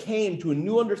church came to a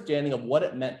new understanding of what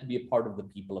it meant to be a part of the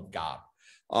people of God.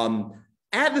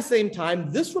 At the same time,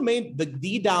 this remained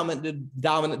the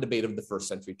dominant debate of the first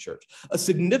century church. A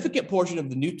significant portion of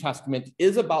the New Testament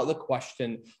is about the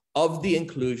question of the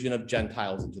inclusion of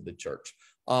Gentiles into the church.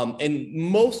 And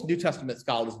most New Testament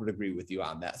scholars would agree with you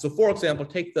on that. So for example,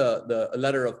 take the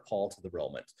letter of Paul to the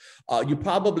Romans. You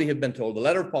probably have been told the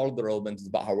letter of Paul to the Romans is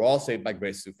about how we're all saved by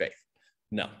grace through faith.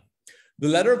 No. The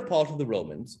letter of Paul to the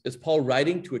Romans is Paul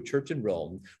writing to a church in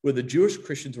Rome where the Jewish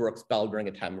Christians were expelled during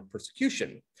a time of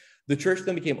persecution. The church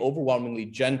then became overwhelmingly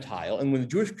Gentile, and when the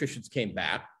Jewish Christians came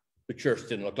back, The church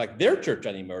didn't look like their church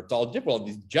anymore. It's all different, all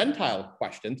these Gentile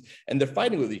questions, and they're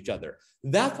fighting with each other.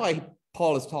 That's why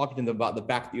Paul is talking to them about the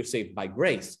fact that you're saved by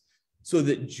grace, so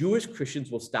that Jewish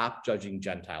Christians will stop judging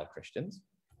Gentile Christians,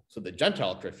 so that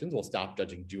Gentile Christians will stop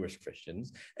judging Jewish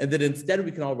Christians, and that instead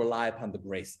we can all rely upon the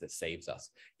grace that saves us.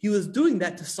 He was doing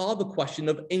that to solve the question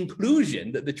of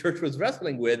inclusion that the church was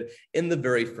wrestling with in the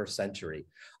very first century.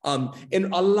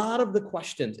 And a lot of the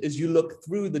questions, as you look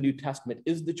through the New Testament,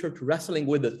 is the church wrestling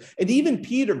with us. And even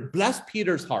Peter, bless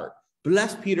Peter's heart,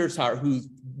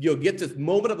 who gets this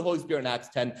moment of the Holy Spirit in Acts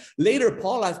 10. Later,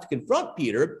 Paul has to confront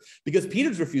Peter because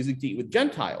Peter's refusing to eat with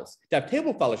Gentiles, to have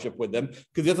table fellowship with them,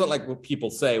 because he doesn't like what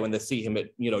people say when they see him at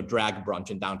drag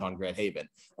brunch in downtown Grand Haven.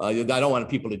 I don't want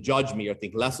people to judge me or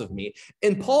think less of me.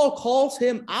 And Paul calls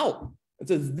him out and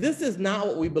says, this is not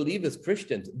what we believe as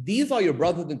Christians. These are your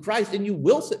brothers in Christ, and you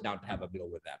will sit down to have a meal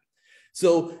with them.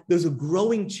 So there's a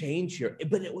growing change here,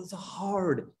 but it was a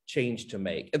hard change to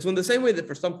make. And so in the same way that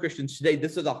for some Christians today,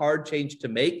 this is a hard change to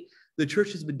make, the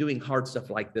church has been doing hard stuff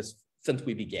like this since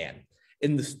we began.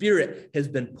 And the Spirit has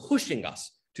been pushing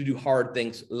us to do hard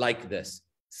things like this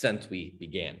since we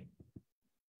began.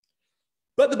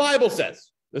 But the Bible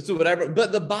says, let's do whatever,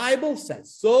 but the Bible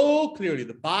says so clearly,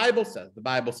 the Bible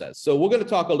says. So we're going to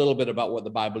talk a little bit about what the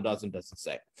Bible does and doesn't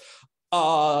say.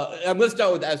 I'm going to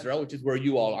start with Ezra, which is where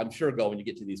you all, I'm sure, go when you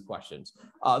get to these questions.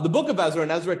 The book of Ezra,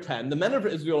 in Ezra 10, the men of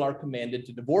Israel are commanded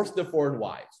to divorce their foreign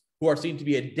wives, who are seen to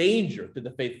be a danger to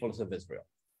the faithfulness of Israel.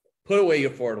 Put away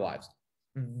your foreign wives.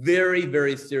 Very,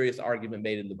 very serious argument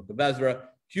made in the book of Ezra.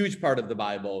 Huge part of the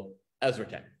Bible, Ezra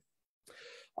 10.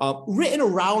 Written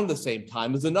around the same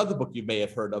time is another book you may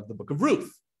have heard of, the book of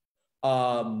Ruth.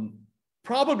 Probably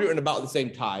written about the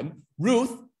same time.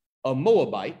 Ruth, a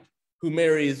Moabite, who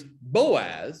marries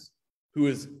Boaz, who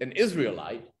is an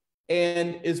Israelite,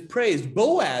 and is praised.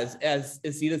 Boaz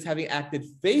is seen as having acted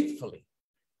faithfully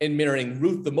in marrying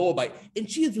Ruth the Moabite. And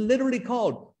she is literally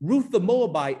called Ruth the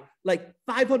Moabite like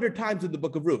 500 times in the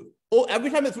book of Ruth. Oh, every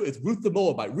time it's Ruth the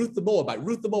Moabite, Ruth the Moabite,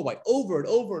 Ruth the Moabite, over and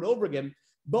over and over again.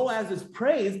 Boaz is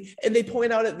praised, and they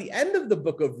point out at the end of the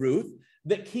book of Ruth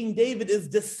that King David is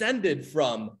descended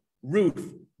from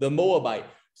Ruth the Moabite.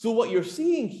 So what you're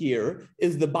seeing here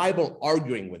is the Bible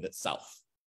arguing with itself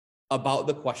about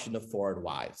the question of foreign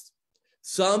wives.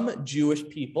 Some Jewish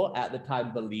people at the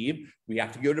time believe we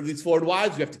have to get rid of these foreign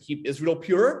wives, we have to keep Israel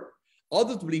pure.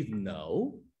 Others believe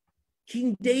no.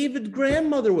 King David's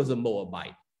grandmother was a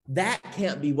Moabite. That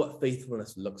can't be what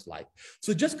faithfulness looks like.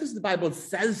 So just because the Bible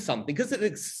says something, because it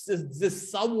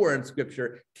exists somewhere in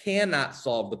Scripture, cannot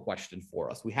solve the question for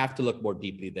us. We have to look more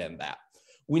deeply than that.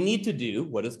 We need to do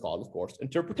what is called, of course,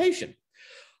 interpretation.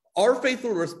 Our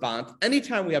faithful response,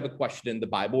 anytime we have a question in the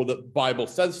Bible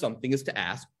says something, is to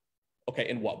ask, okay,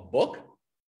 in what book?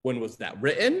 When was that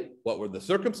written? What were the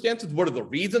circumstances? What are the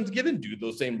reasons given? Do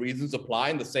those same reasons apply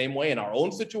in the same way in our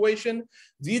own situation?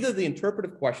 These are the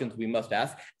interpretive questions we must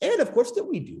ask. And of course, that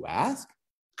we do ask.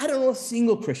 I don't know a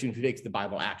single Christian who takes the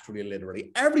Bible actually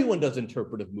literally. Everyone does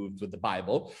interpretive moves with the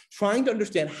Bible, trying to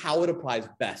understand how it applies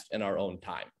best in our own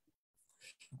time.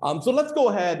 So let's go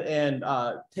ahead and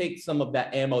take some of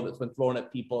that ammo that's been thrown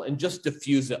at people and just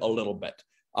diffuse it a little bit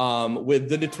with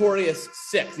the notorious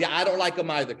six. Yeah, I don't like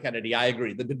them either, Kennedy. I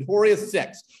agree. The notorious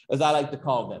six, as I like to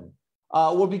call them.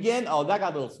 We'll begin. Oh, that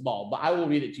got a little small, but I will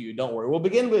read it to you. Don't worry. We'll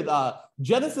begin with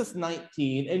Genesis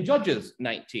 19 and Judges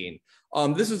 19.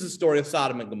 This is the story of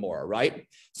Sodom and Gomorrah, right?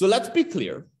 So let's be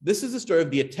clear. This is the story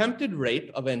of the attempted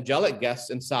rape of angelic guests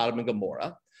in Sodom and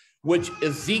Gomorrah, which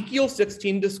Ezekiel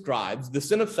 16 describes the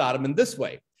sin of Sodom in this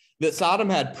way, that Sodom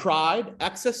had pride,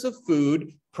 excess of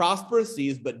food, prosperous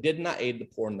seas, but did not aid the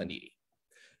poor and the needy.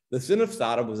 The sin of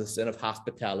Sodom was a sin of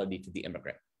hospitality to the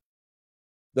immigrant.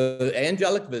 The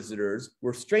angelic visitors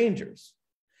were strangers.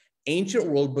 Ancient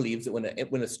world believes that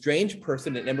when a strange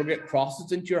person, an immigrant,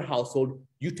 crosses into your household,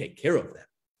 you take care of them.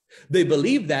 They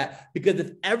believe that because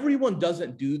if everyone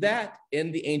doesn't do that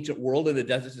in the ancient world, in the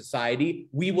desert society,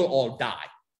 we will all die.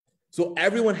 So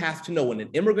everyone has to know when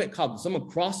an immigrant comes, someone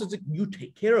crosses it, you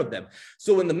take care of them.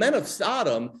 So when the men of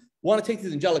Sodom want to take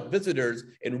these angelic visitors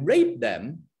and rape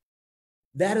them,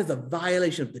 that is a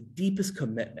violation of the deepest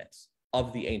commitments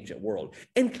of the ancient world.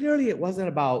 And clearly it wasn't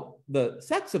about the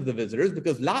sex of the visitors,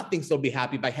 because Lot thinks they'll be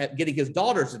happy by getting his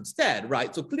daughters instead,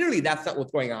 right? So clearly that's not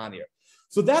what's going on here.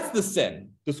 So that's the sin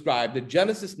described in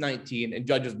Genesis 19 and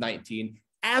Judges 19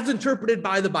 as interpreted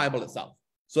by the Bible itself.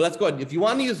 So let's go ahead. If you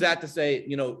want to use that to say,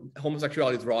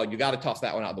 homosexuality is wrong, you got to toss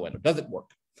that one out the window. Doesn't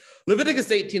work. Leviticus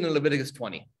 18 and Leviticus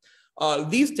 20.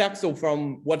 These texts are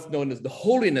from what's known as the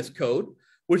Holiness Code,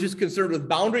 which is concerned with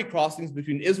boundary crossings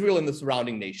between Israel and the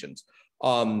surrounding nations.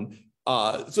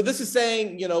 So this is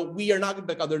saying, we are not going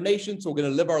to be like other nations, so we're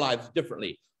going to live our lives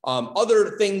differently.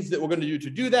 Other things that we're going to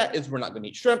do that is we're not going to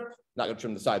eat shrimp, not going to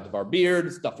trim the sides of our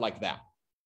beard, stuff like that.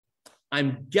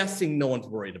 I'm guessing no one's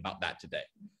worried about that today.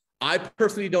 I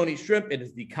personally don't eat shrimp. It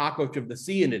is the cockroach of the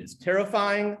sea, and it is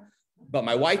terrifying, but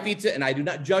my wife eats it, and I do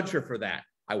not judge her for that.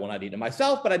 I will not eat it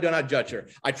myself, but I do not judge her.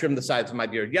 I trimmed the sides of my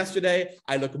beard yesterday.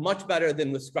 I look much better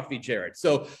than with scruffy Jared.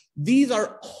 So these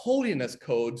are holiness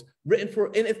codes written for,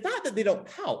 and it's not that they don't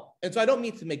count. And so I don't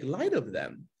mean to make light of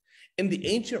them. In the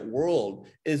ancient world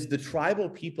is the tribal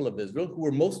people of Israel, who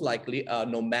were most likely a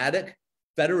nomadic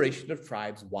federation of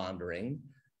tribes wandering.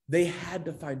 They had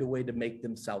to find a way to make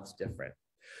themselves different.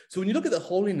 So when you look at the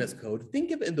holiness code,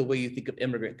 think of it in the way you think of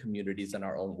immigrant communities in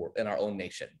our own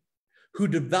nation, who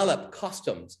develop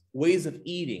customs, ways of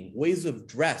eating, ways of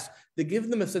dress that give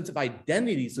them a sense of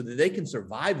identity so that they can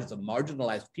survive as a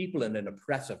marginalized people in an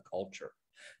oppressive culture.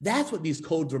 That's what these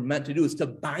codes were meant to do, is to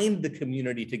bind the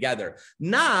community together,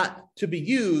 not to be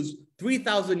used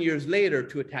 3,000 years later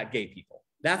to attack gay people.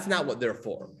 That's not what they're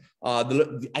for.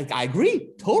 I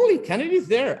agree, totally. Kennedy's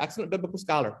there, excellent biblical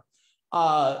scholar.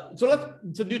 So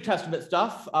let's some New Testament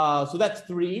stuff. So that's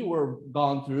 3 we're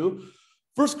gone through.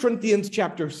 1 Corinthians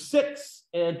chapter 6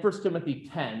 and 1 Timothy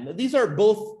 10. These are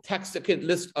both texts that can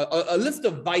list a list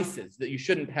of vices that you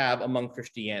shouldn't have among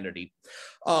Christianity.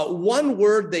 One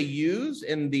word they use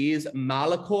in these,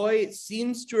 malakoi,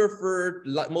 seems to refer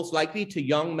most likely to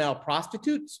young male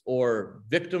prostitutes or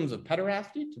victims of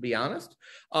pederasty, to be honest.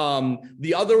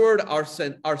 The other word,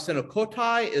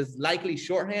 arsenokotai, is likely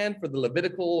shorthand for the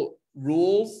Levitical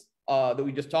rules that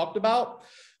we just talked about.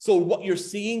 So what you're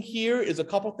seeing here is a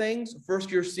couple things.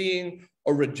 First, you're seeing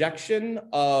a rejection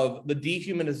of the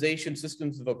dehumanization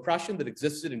systems of oppression that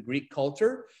existed in Greek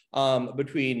culture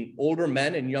between older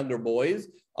men and younger boys.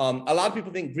 A lot of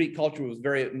people think Greek culture was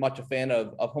very much a fan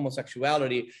of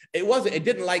homosexuality. It wasn't. It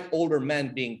didn't like older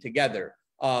men being together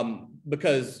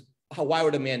because why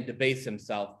would a man debase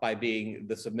himself by being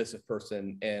the submissive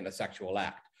person in a sexual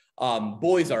act?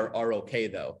 Boys are okay,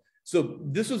 though. So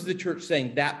this was the church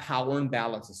saying that power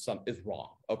imbalance is wrong,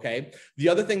 okay? The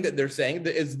other thing that they're saying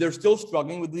is they're still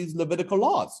struggling with these Levitical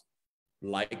laws,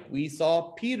 like we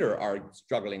saw Peter are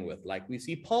struggling with, like we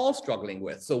see Paul struggling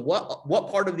with. So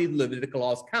what part of these Levitical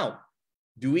laws count?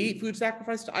 Do we eat food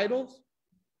sacrificed to idols?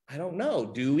 I don't know.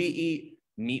 Do we eat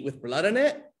meat with blood in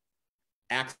it?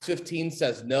 Acts 15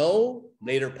 says no.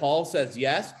 Later, Paul says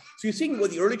yes. So you're seeing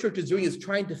what the early church is doing is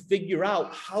trying to figure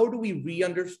out, how do we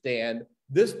re-understand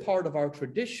this part of our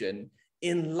tradition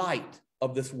in light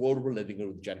of this world we're living in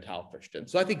with Gentile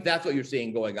Christians. So I think that's what you're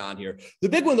seeing going on here. The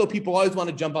big one, though, people always want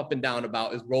to jump up and down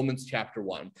about is Romans chapter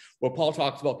 1, where Paul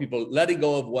talks about people letting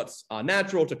go of what's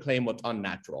natural to claim what's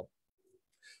unnatural.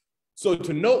 So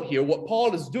to note here, what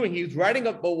Paul is doing, he's writing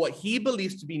about what he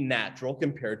believes to be natural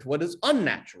compared to what is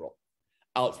unnatural.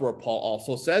 Elsewhere, Paul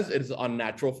also says it is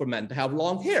unnatural for men to have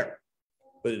long hair,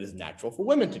 but it is natural for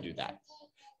women to do that.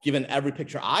 Given every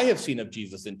picture I have seen of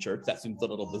Jesus in church, that seems a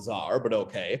little bizarre, but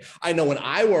okay. I know when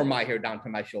I wore my hair down to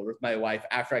my shoulders, my wife,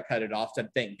 after I cut it off, said,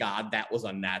 thank God that was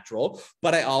unnatural.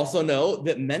 But I also know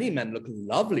that many men look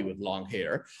lovely with long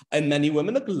hair, and many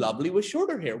women look lovely with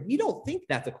shorter hair. We don't think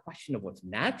that's a question of what's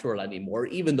natural anymore,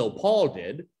 even though Paul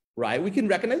did, right? We can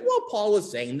recognize, well, Paul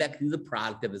was saying that he's a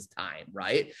product of his time,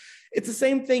 right? It's the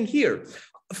same thing here.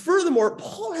 Furthermore,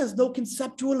 Paul has no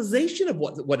conceptualization of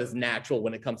what is natural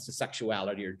when it comes to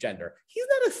sexuality or gender. He's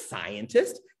not a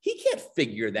scientist. He can't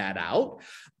figure that out.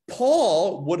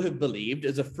 Paul would have believed,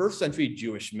 as a first century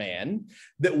Jewish man,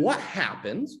 that what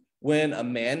happens when a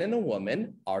man and a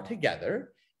woman are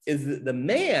together is that the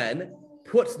man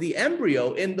puts the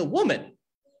embryo in the woman.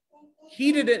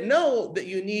 He didn't know that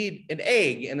you need an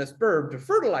egg and a sperm to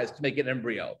fertilize to make an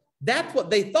embryo. That's what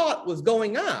they thought was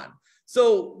going on.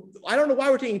 So I don't know why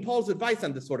we're taking Paul's advice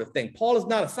on this sort of thing. Paul is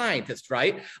not a scientist,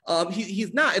 right?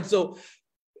 He's not. And so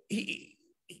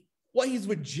what he's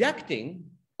rejecting,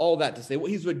 all that to say, what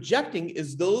he's rejecting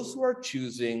is those who are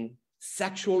choosing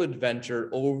sexual adventure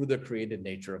over the created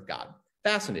nature of God.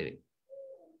 Fascinating.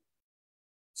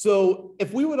 So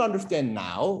if we would understand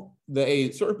now that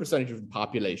a certain percentage of the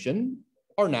population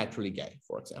are naturally gay,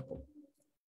 for example,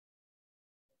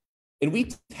 and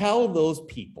we tell those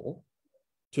people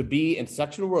to be in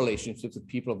sexual relationships with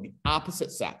people of the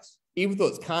opposite sex, even though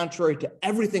it's contrary to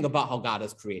everything about how God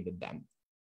has created them,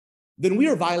 then we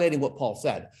are violating what Paul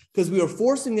said, because we are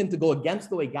forcing them to go against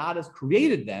the way God has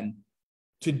created them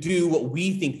to do what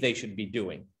we think they should be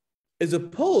doing, as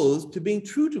opposed to being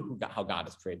true to how God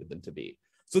has created them to be.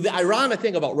 So the ironic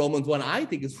thing about Romans 1, I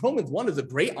think, is Romans 1 is a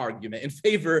great argument in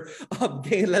favor of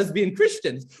gay and lesbian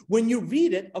Christians when you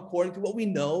read it according to what we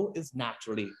know is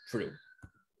naturally true.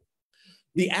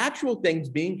 The actual things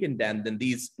being condemned in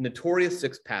these notorious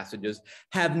 6 passages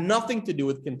have nothing to do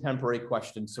with contemporary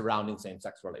questions surrounding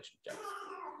same-sex relationships.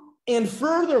 And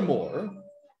furthermore,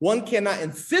 one cannot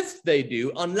insist they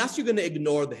do unless you're going to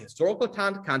ignore the historical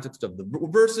context of the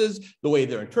verses, the way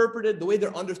they're interpreted, the way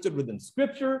they're understood within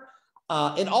Scripture,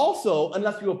 and also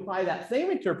unless you apply that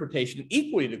same interpretation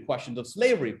equally to questions of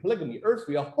slavery, polygamy,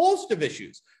 earthly, a host of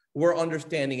issues where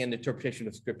understanding and interpretation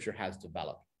of Scripture has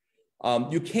developed.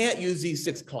 You can't use these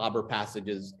 6 clobber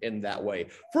passages in that way.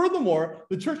 Furthermore,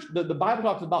 the Bible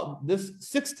talks about this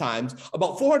 6 times,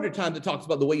 about 400 times it talks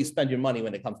about the way you spend your money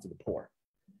when it comes to the poor.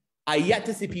 I yet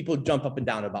to see people jump up and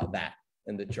down about that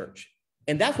in the church.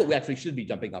 And that's what we actually should be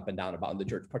jumping up and down about in the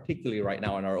church, particularly right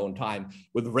now in our own time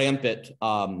with rampant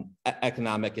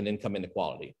economic and income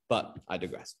inequality. But I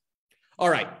digress. All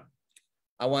right.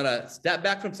 I want to step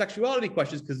back from sexuality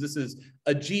questions because this is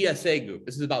a GSA group.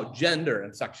 This is about gender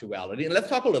and sexuality. And let's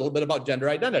talk a little bit about gender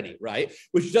identity, right?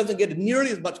 Which doesn't get nearly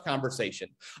as much conversation.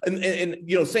 And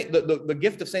you know, the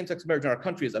gift of same-sex marriage in our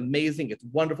country is amazing. It's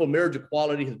wonderful. Marriage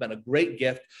equality has been a great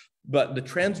gift, but the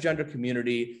transgender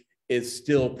community is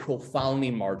still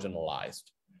profoundly marginalized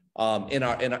in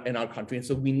our country. And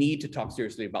so we need to talk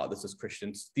seriously about this as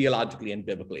Christians, theologically and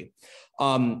biblically.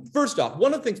 First off,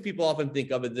 one of the things people often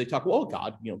think of is they talk, well,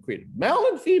 God, created male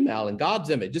and female in God's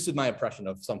image. This is my impression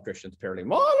of some Christians, apparently,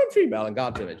 male and female in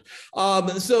God's image.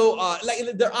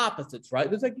 Like they're opposites, right?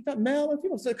 There's like, you got male and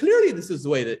female. So clearly this is the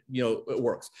way that, it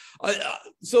works.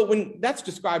 So when that's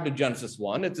described in Genesis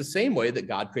 1, it's the same way that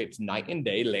God creates night and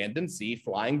day, land and sea,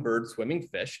 flying birds, swimming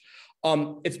fish.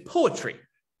 It's poetry.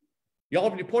 Y'all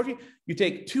ever do poetry? You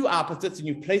take 2 opposites and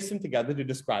you place them together to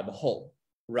describe a whole,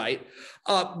 right?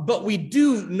 But we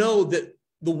do know that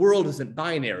the world isn't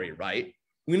binary, right?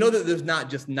 We know that there's not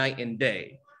just night and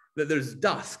day, that there's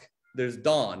dusk, there's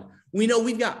dawn. We know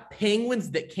we've got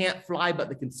penguins that can't fly, but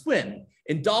that can swim,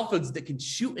 and dolphins that can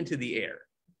shoot into the air.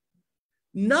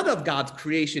 None of God's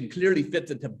creation clearly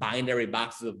fits into binary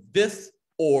boxes of this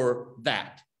or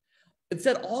that.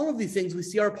 Instead, all of these things we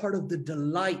see are part of the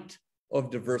delight of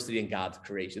diversity in God's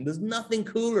creation. There's nothing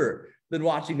cooler than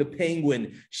watching a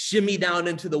penguin shimmy down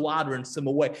into the water and swim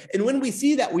away. And when we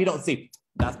see that, we don't say,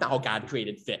 that's not how God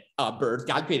created birds.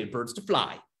 God created birds to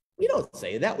fly. We don't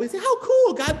say that. We say, how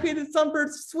cool, God created some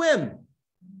birds to swim.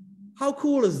 How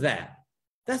cool is that?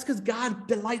 That's because God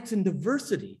delights in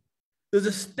diversity. There's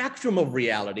a spectrum of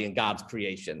reality in God's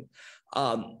creation.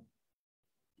 And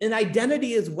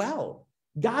identity as well.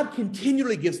 God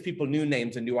continually gives people new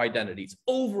names and new identities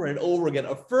over and over again,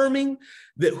 affirming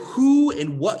that who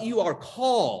and what you are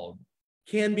called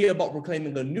can be about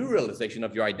proclaiming a new realization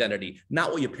of your identity,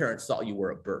 not what your parents thought you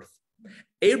were at birth.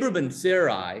 Abram and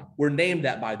Sarai were named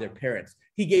that by their parents.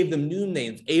 He gave them new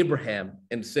names, Abraham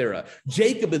and Sarah.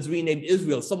 Jacob is renamed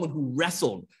Israel, someone who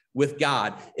wrestled with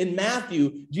God. In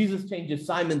Matthew, Jesus changes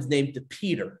Simon's name to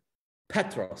Peter,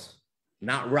 Petros,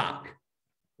 not rock,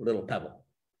 little pebble.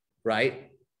 Right?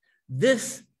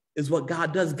 This is what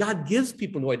God does. God gives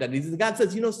people new identities. And God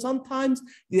says, sometimes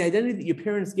the identity that your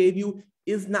parents gave you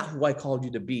is not who I called you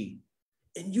to be.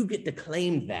 And you get to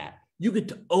claim that. You get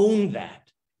to own that.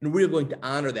 And we're going to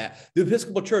honor that. The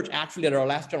Episcopal Church actually at our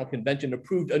last General Convention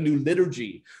approved a new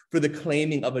liturgy for the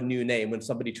claiming of a new name when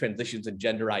somebody transitions in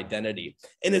gender identity.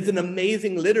 And it's an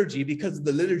amazing liturgy because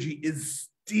the liturgy is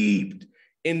steeped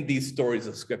in these stories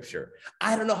of Scripture.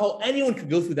 I don't know how anyone could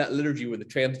go through that liturgy with a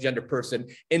transgender person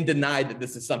and deny that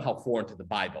this is somehow foreign to the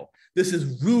Bible. This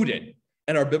is rooted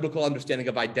in our biblical understanding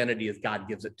of identity as God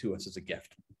gives it to us as a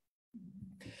gift.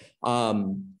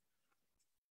 Even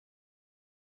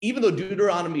though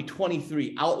Deuteronomy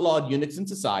 23 outlawed eunuchs in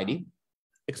society,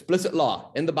 explicit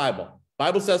law in the Bible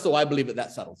says so, I believe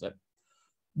that settles it.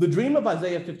 The dream of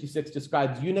Isaiah 56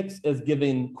 describes eunuchs as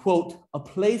giving, quote, a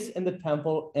place in the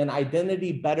temple, an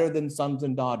identity better than sons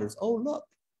and daughters. Oh, look,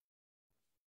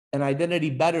 an identity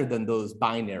better than those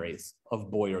binaries of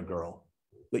boy or girl.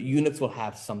 But eunuchs will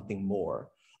have something more.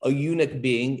 A eunuch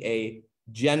being a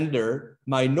gender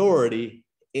minority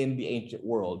in the ancient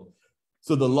world.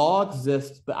 So the law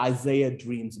exists, but Isaiah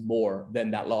dreams more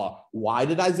than that law. Why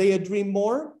did Isaiah dream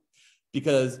more?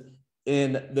 Because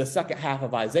in the second half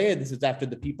of Isaiah, this is after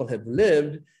the people have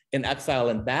lived in exile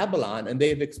in Babylon, and they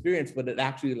have experienced what it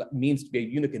actually means to be a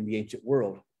eunuch in the ancient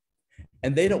world.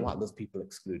 And they don't want those people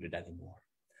excluded anymore.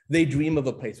 They dream of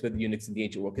a place where the eunuchs in the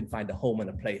ancient world can find a home and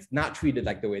a place, not treated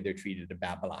like the way they're treated in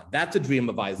Babylon. That's a dream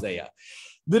of Isaiah.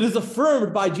 that is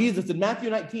affirmed by Jesus in Matthew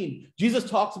 19. Jesus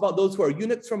talks about those who are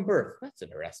eunuchs from birth. That's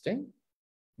interesting.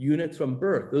 Eunuchs from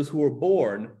birth, those who were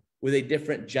born with a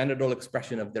different genital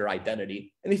expression of their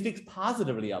identity. And he speaks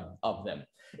positively of them.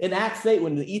 In Acts 8,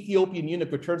 when the Ethiopian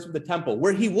eunuch returns from the temple,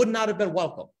 where he would not have been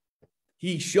welcome,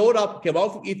 he showed up, came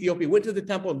out from Ethiopia, went to the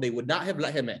temple, and they would not have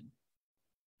let him in.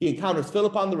 He encounters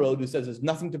Philip on the road, who says there's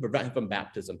nothing to prevent him from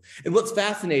baptism. And what's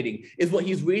fascinating is what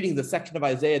he's reading, the section of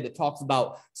Isaiah that talks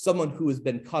about someone who has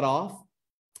been cut off,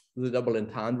 the double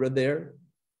entendre there,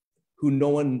 who no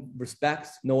one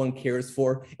respects, no one cares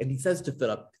for. And he says to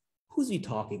Philip, who's he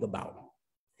talking about?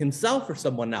 Himself or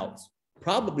someone else?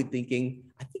 Probably thinking,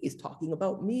 I think he's talking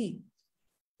about me.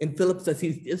 And Philip says he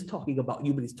is talking about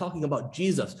you, but he's talking about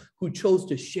Jesus, who chose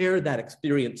to share that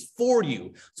experience for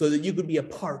you so that you could be a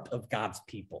part of God's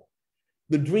people.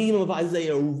 The dream of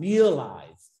Isaiah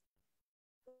realized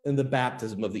in the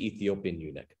baptism of the Ethiopian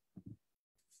eunuch.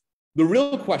 The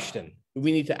real question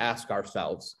we need to ask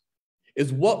ourselves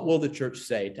is, what will the church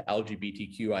say to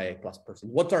LGBTQIA+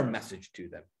 persons? What's our message to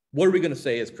them? What are we going to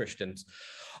say as Christians?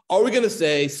 Are we going to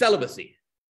say celibacy?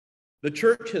 The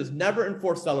church has never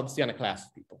enforced celibacy on a class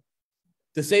of people.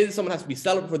 To say that someone has to be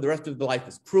celibate for the rest of their life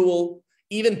is cruel.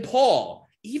 Even Paul,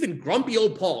 even grumpy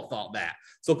old Paul thought that.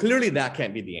 So clearly that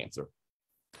can't be the answer.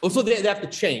 Also, they have to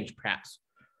change, perhaps.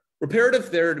 Reparative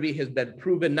therapy has been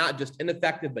proven not just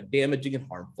ineffective, but damaging and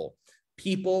harmful.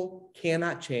 People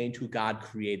cannot change who God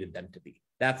created them to be.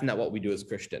 That's not what we do as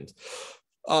Christians.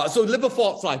 So live a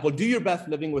false life. Well, do your best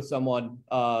living with someone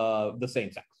the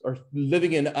same sex, or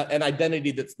living in an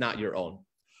identity that's not your own.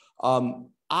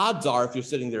 Odds are, if you're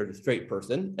sitting there as a straight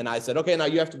person, and I said, okay, now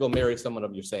you have to go marry someone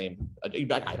of your same,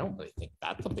 I don't really think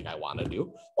that's something I want to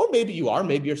do. Or maybe you are,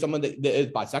 maybe you're someone that is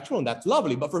bisexual, and that's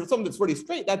lovely. But for someone that's really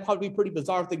straight, that'd probably be a pretty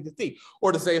bizarre thing to see.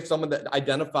 Or to say if someone that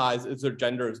identifies as their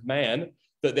gender as man,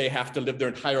 that they have to live their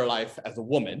entire life as a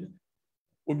woman,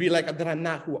 would be like,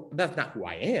 that's not who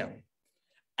I am.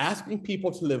 Asking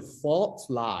people to live false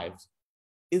lives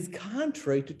is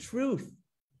contrary to truth.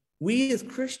 We as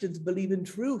Christians believe in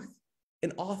truth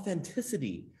and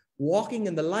authenticity, walking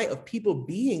in the light of people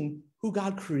being who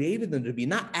God created them to be,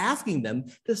 not asking them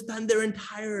to spend their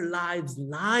entire lives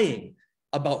lying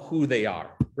about who they are,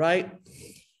 right?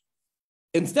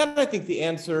 Instead, I think the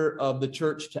answer of the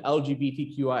church to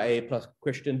LGBTQIA+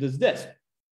 Christians is this: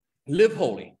 live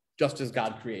holy, just as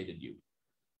God created you.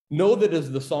 Know that, as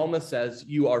the psalmist says,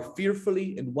 you are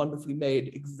fearfully and wonderfully made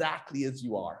exactly as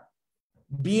you are.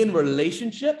 Be in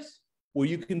relationships where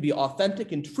you can be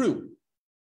authentic and true.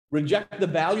 Reject the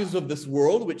values of this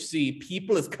world, which see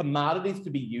people as commodities to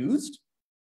be used.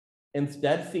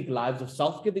 Instead, seek lives of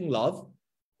self-giving love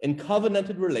and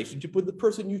covenanted relationship with the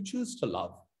person you choose to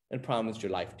love and promise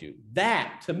your life to.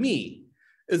 That, to me,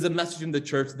 is a message in the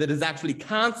church that is actually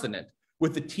consonant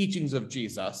with the teachings of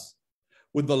Jesus,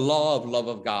 with the law of love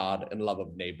of God and love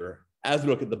of neighbor, as we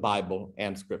look at the Bible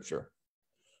and Scripture.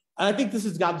 And I think this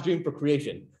is God's dream for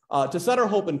creation. To set our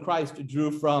hope in Christ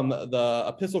drew from the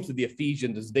epistle to the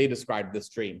Ephesians as they described this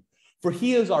dream. For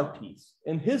he is our peace.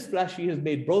 In his flesh, he has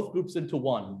made both groups into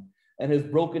one and has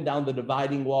broken down the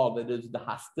dividing wall that is the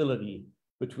hostility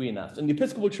between us. In the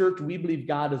Episcopal Church, we believe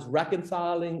God is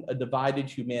reconciling a divided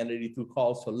humanity through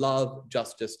calls to love,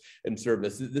 justice, and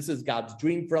service. This is God's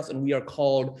dream for us, and we are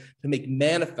called to make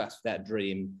manifest that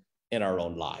dream in our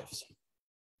own lives.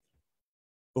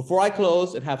 Before I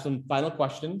close and have some final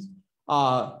questions,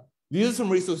 these are some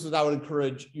resources I would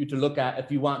encourage you to look at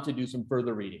if you want to do some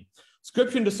further reading.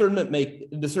 Scripture and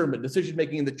Discernment,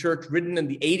 Decision-Making in the Church, written in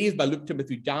the 80s by Luke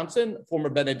Timothy Johnson, former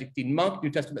Benedictine monk,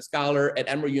 New Testament scholar at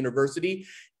Emory University.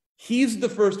 He's the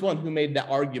first one who made the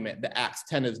argument that Acts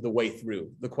 10 is the way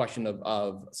through the question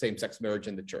of same-sex marriage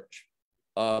in the church.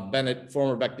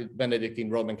 Former Benedictine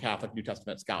Roman Catholic New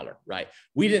Testament scholar, right?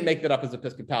 We didn't make that up as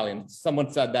Episcopalians.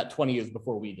 Someone said that 20 years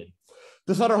before we did.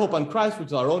 To Set Our Hope on Christ, which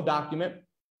is our own document,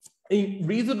 A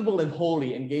Reasonable and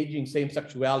Holy Engaging Same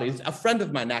Sexuality, is a friend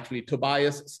of mine, actually,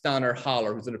 Tobias Stanner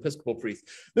Haller, who's an Episcopal priest.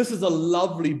 This is a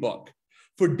lovely book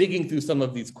for digging through some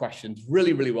of these questions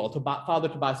really, really well. Father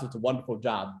Tobias does a wonderful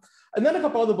job. And then a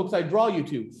couple other books I draw you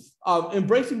to.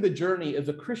 Embracing the Journey is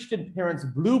a Christian parent's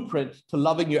blueprint to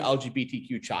loving your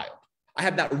LGBTQ child. I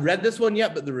have not read this one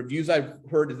yet, but the reviews I've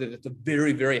heard is that it's a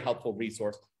very, very helpful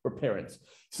resource for parents.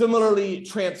 Similarly,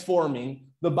 Transforming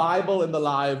the Bible in the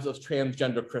Lives of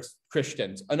Transgender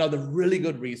Christians, another really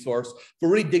good resource for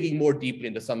really digging more deeply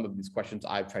into some of these questions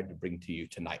I've tried to bring to you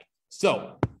tonight.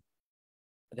 So,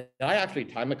 did I actually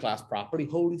time the class properly?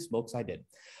 Holy smokes, I did.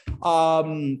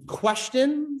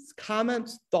 Questions,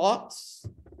 comments, thoughts,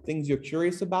 things you're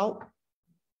curious about?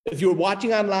 If you're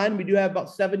watching online, we do have about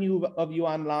 7 of you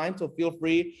online, so feel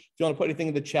free. If you want to put anything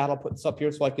in the chat, I'll put this up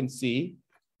here so I can see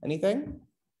anything.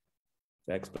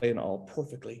 Did I explain it all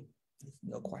perfectly?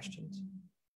 No questions.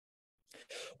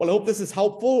 Well, I hope this is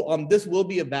helpful. This will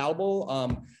be available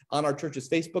on our church's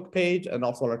Facebook page and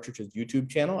also on our church's YouTube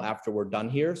channel after we're done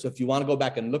here. So if you want to go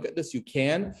back and look at this, you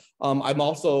can. I'm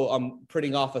also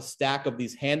printing off a stack of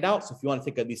these handouts. So if you want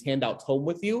to take these handouts home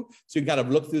with you, so you can kind of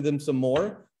look through them some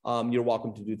more, you're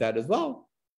welcome to do that as well.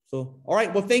 So, all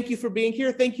right. Well, thank you for being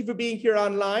here. Thank you for being here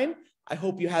online. I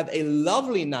hope you have a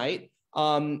lovely night.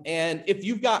 And if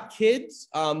you've got kids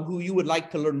who you would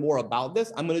like to learn more about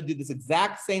this, I'm going to do this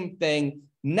exact same thing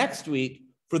next week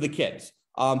for the kids.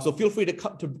 So feel free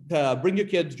to bring your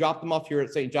kids, drop them off here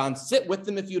at St. John's, sit with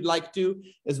them if you'd like to,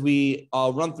 as we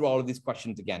run through all of these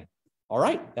questions again. All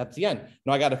right, that's the end.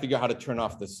 Now I got to figure out how to turn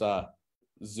off this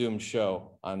Zoom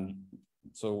show on.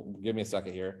 So give me a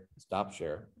second here. Stop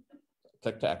share.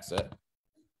 Click to exit.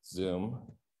 Zoom.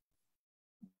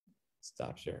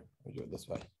 Stop share. Let me do it this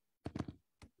way.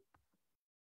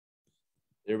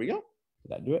 There we go. Did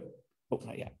that do it? Oh,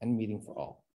 not yet. End meeting for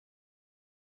all.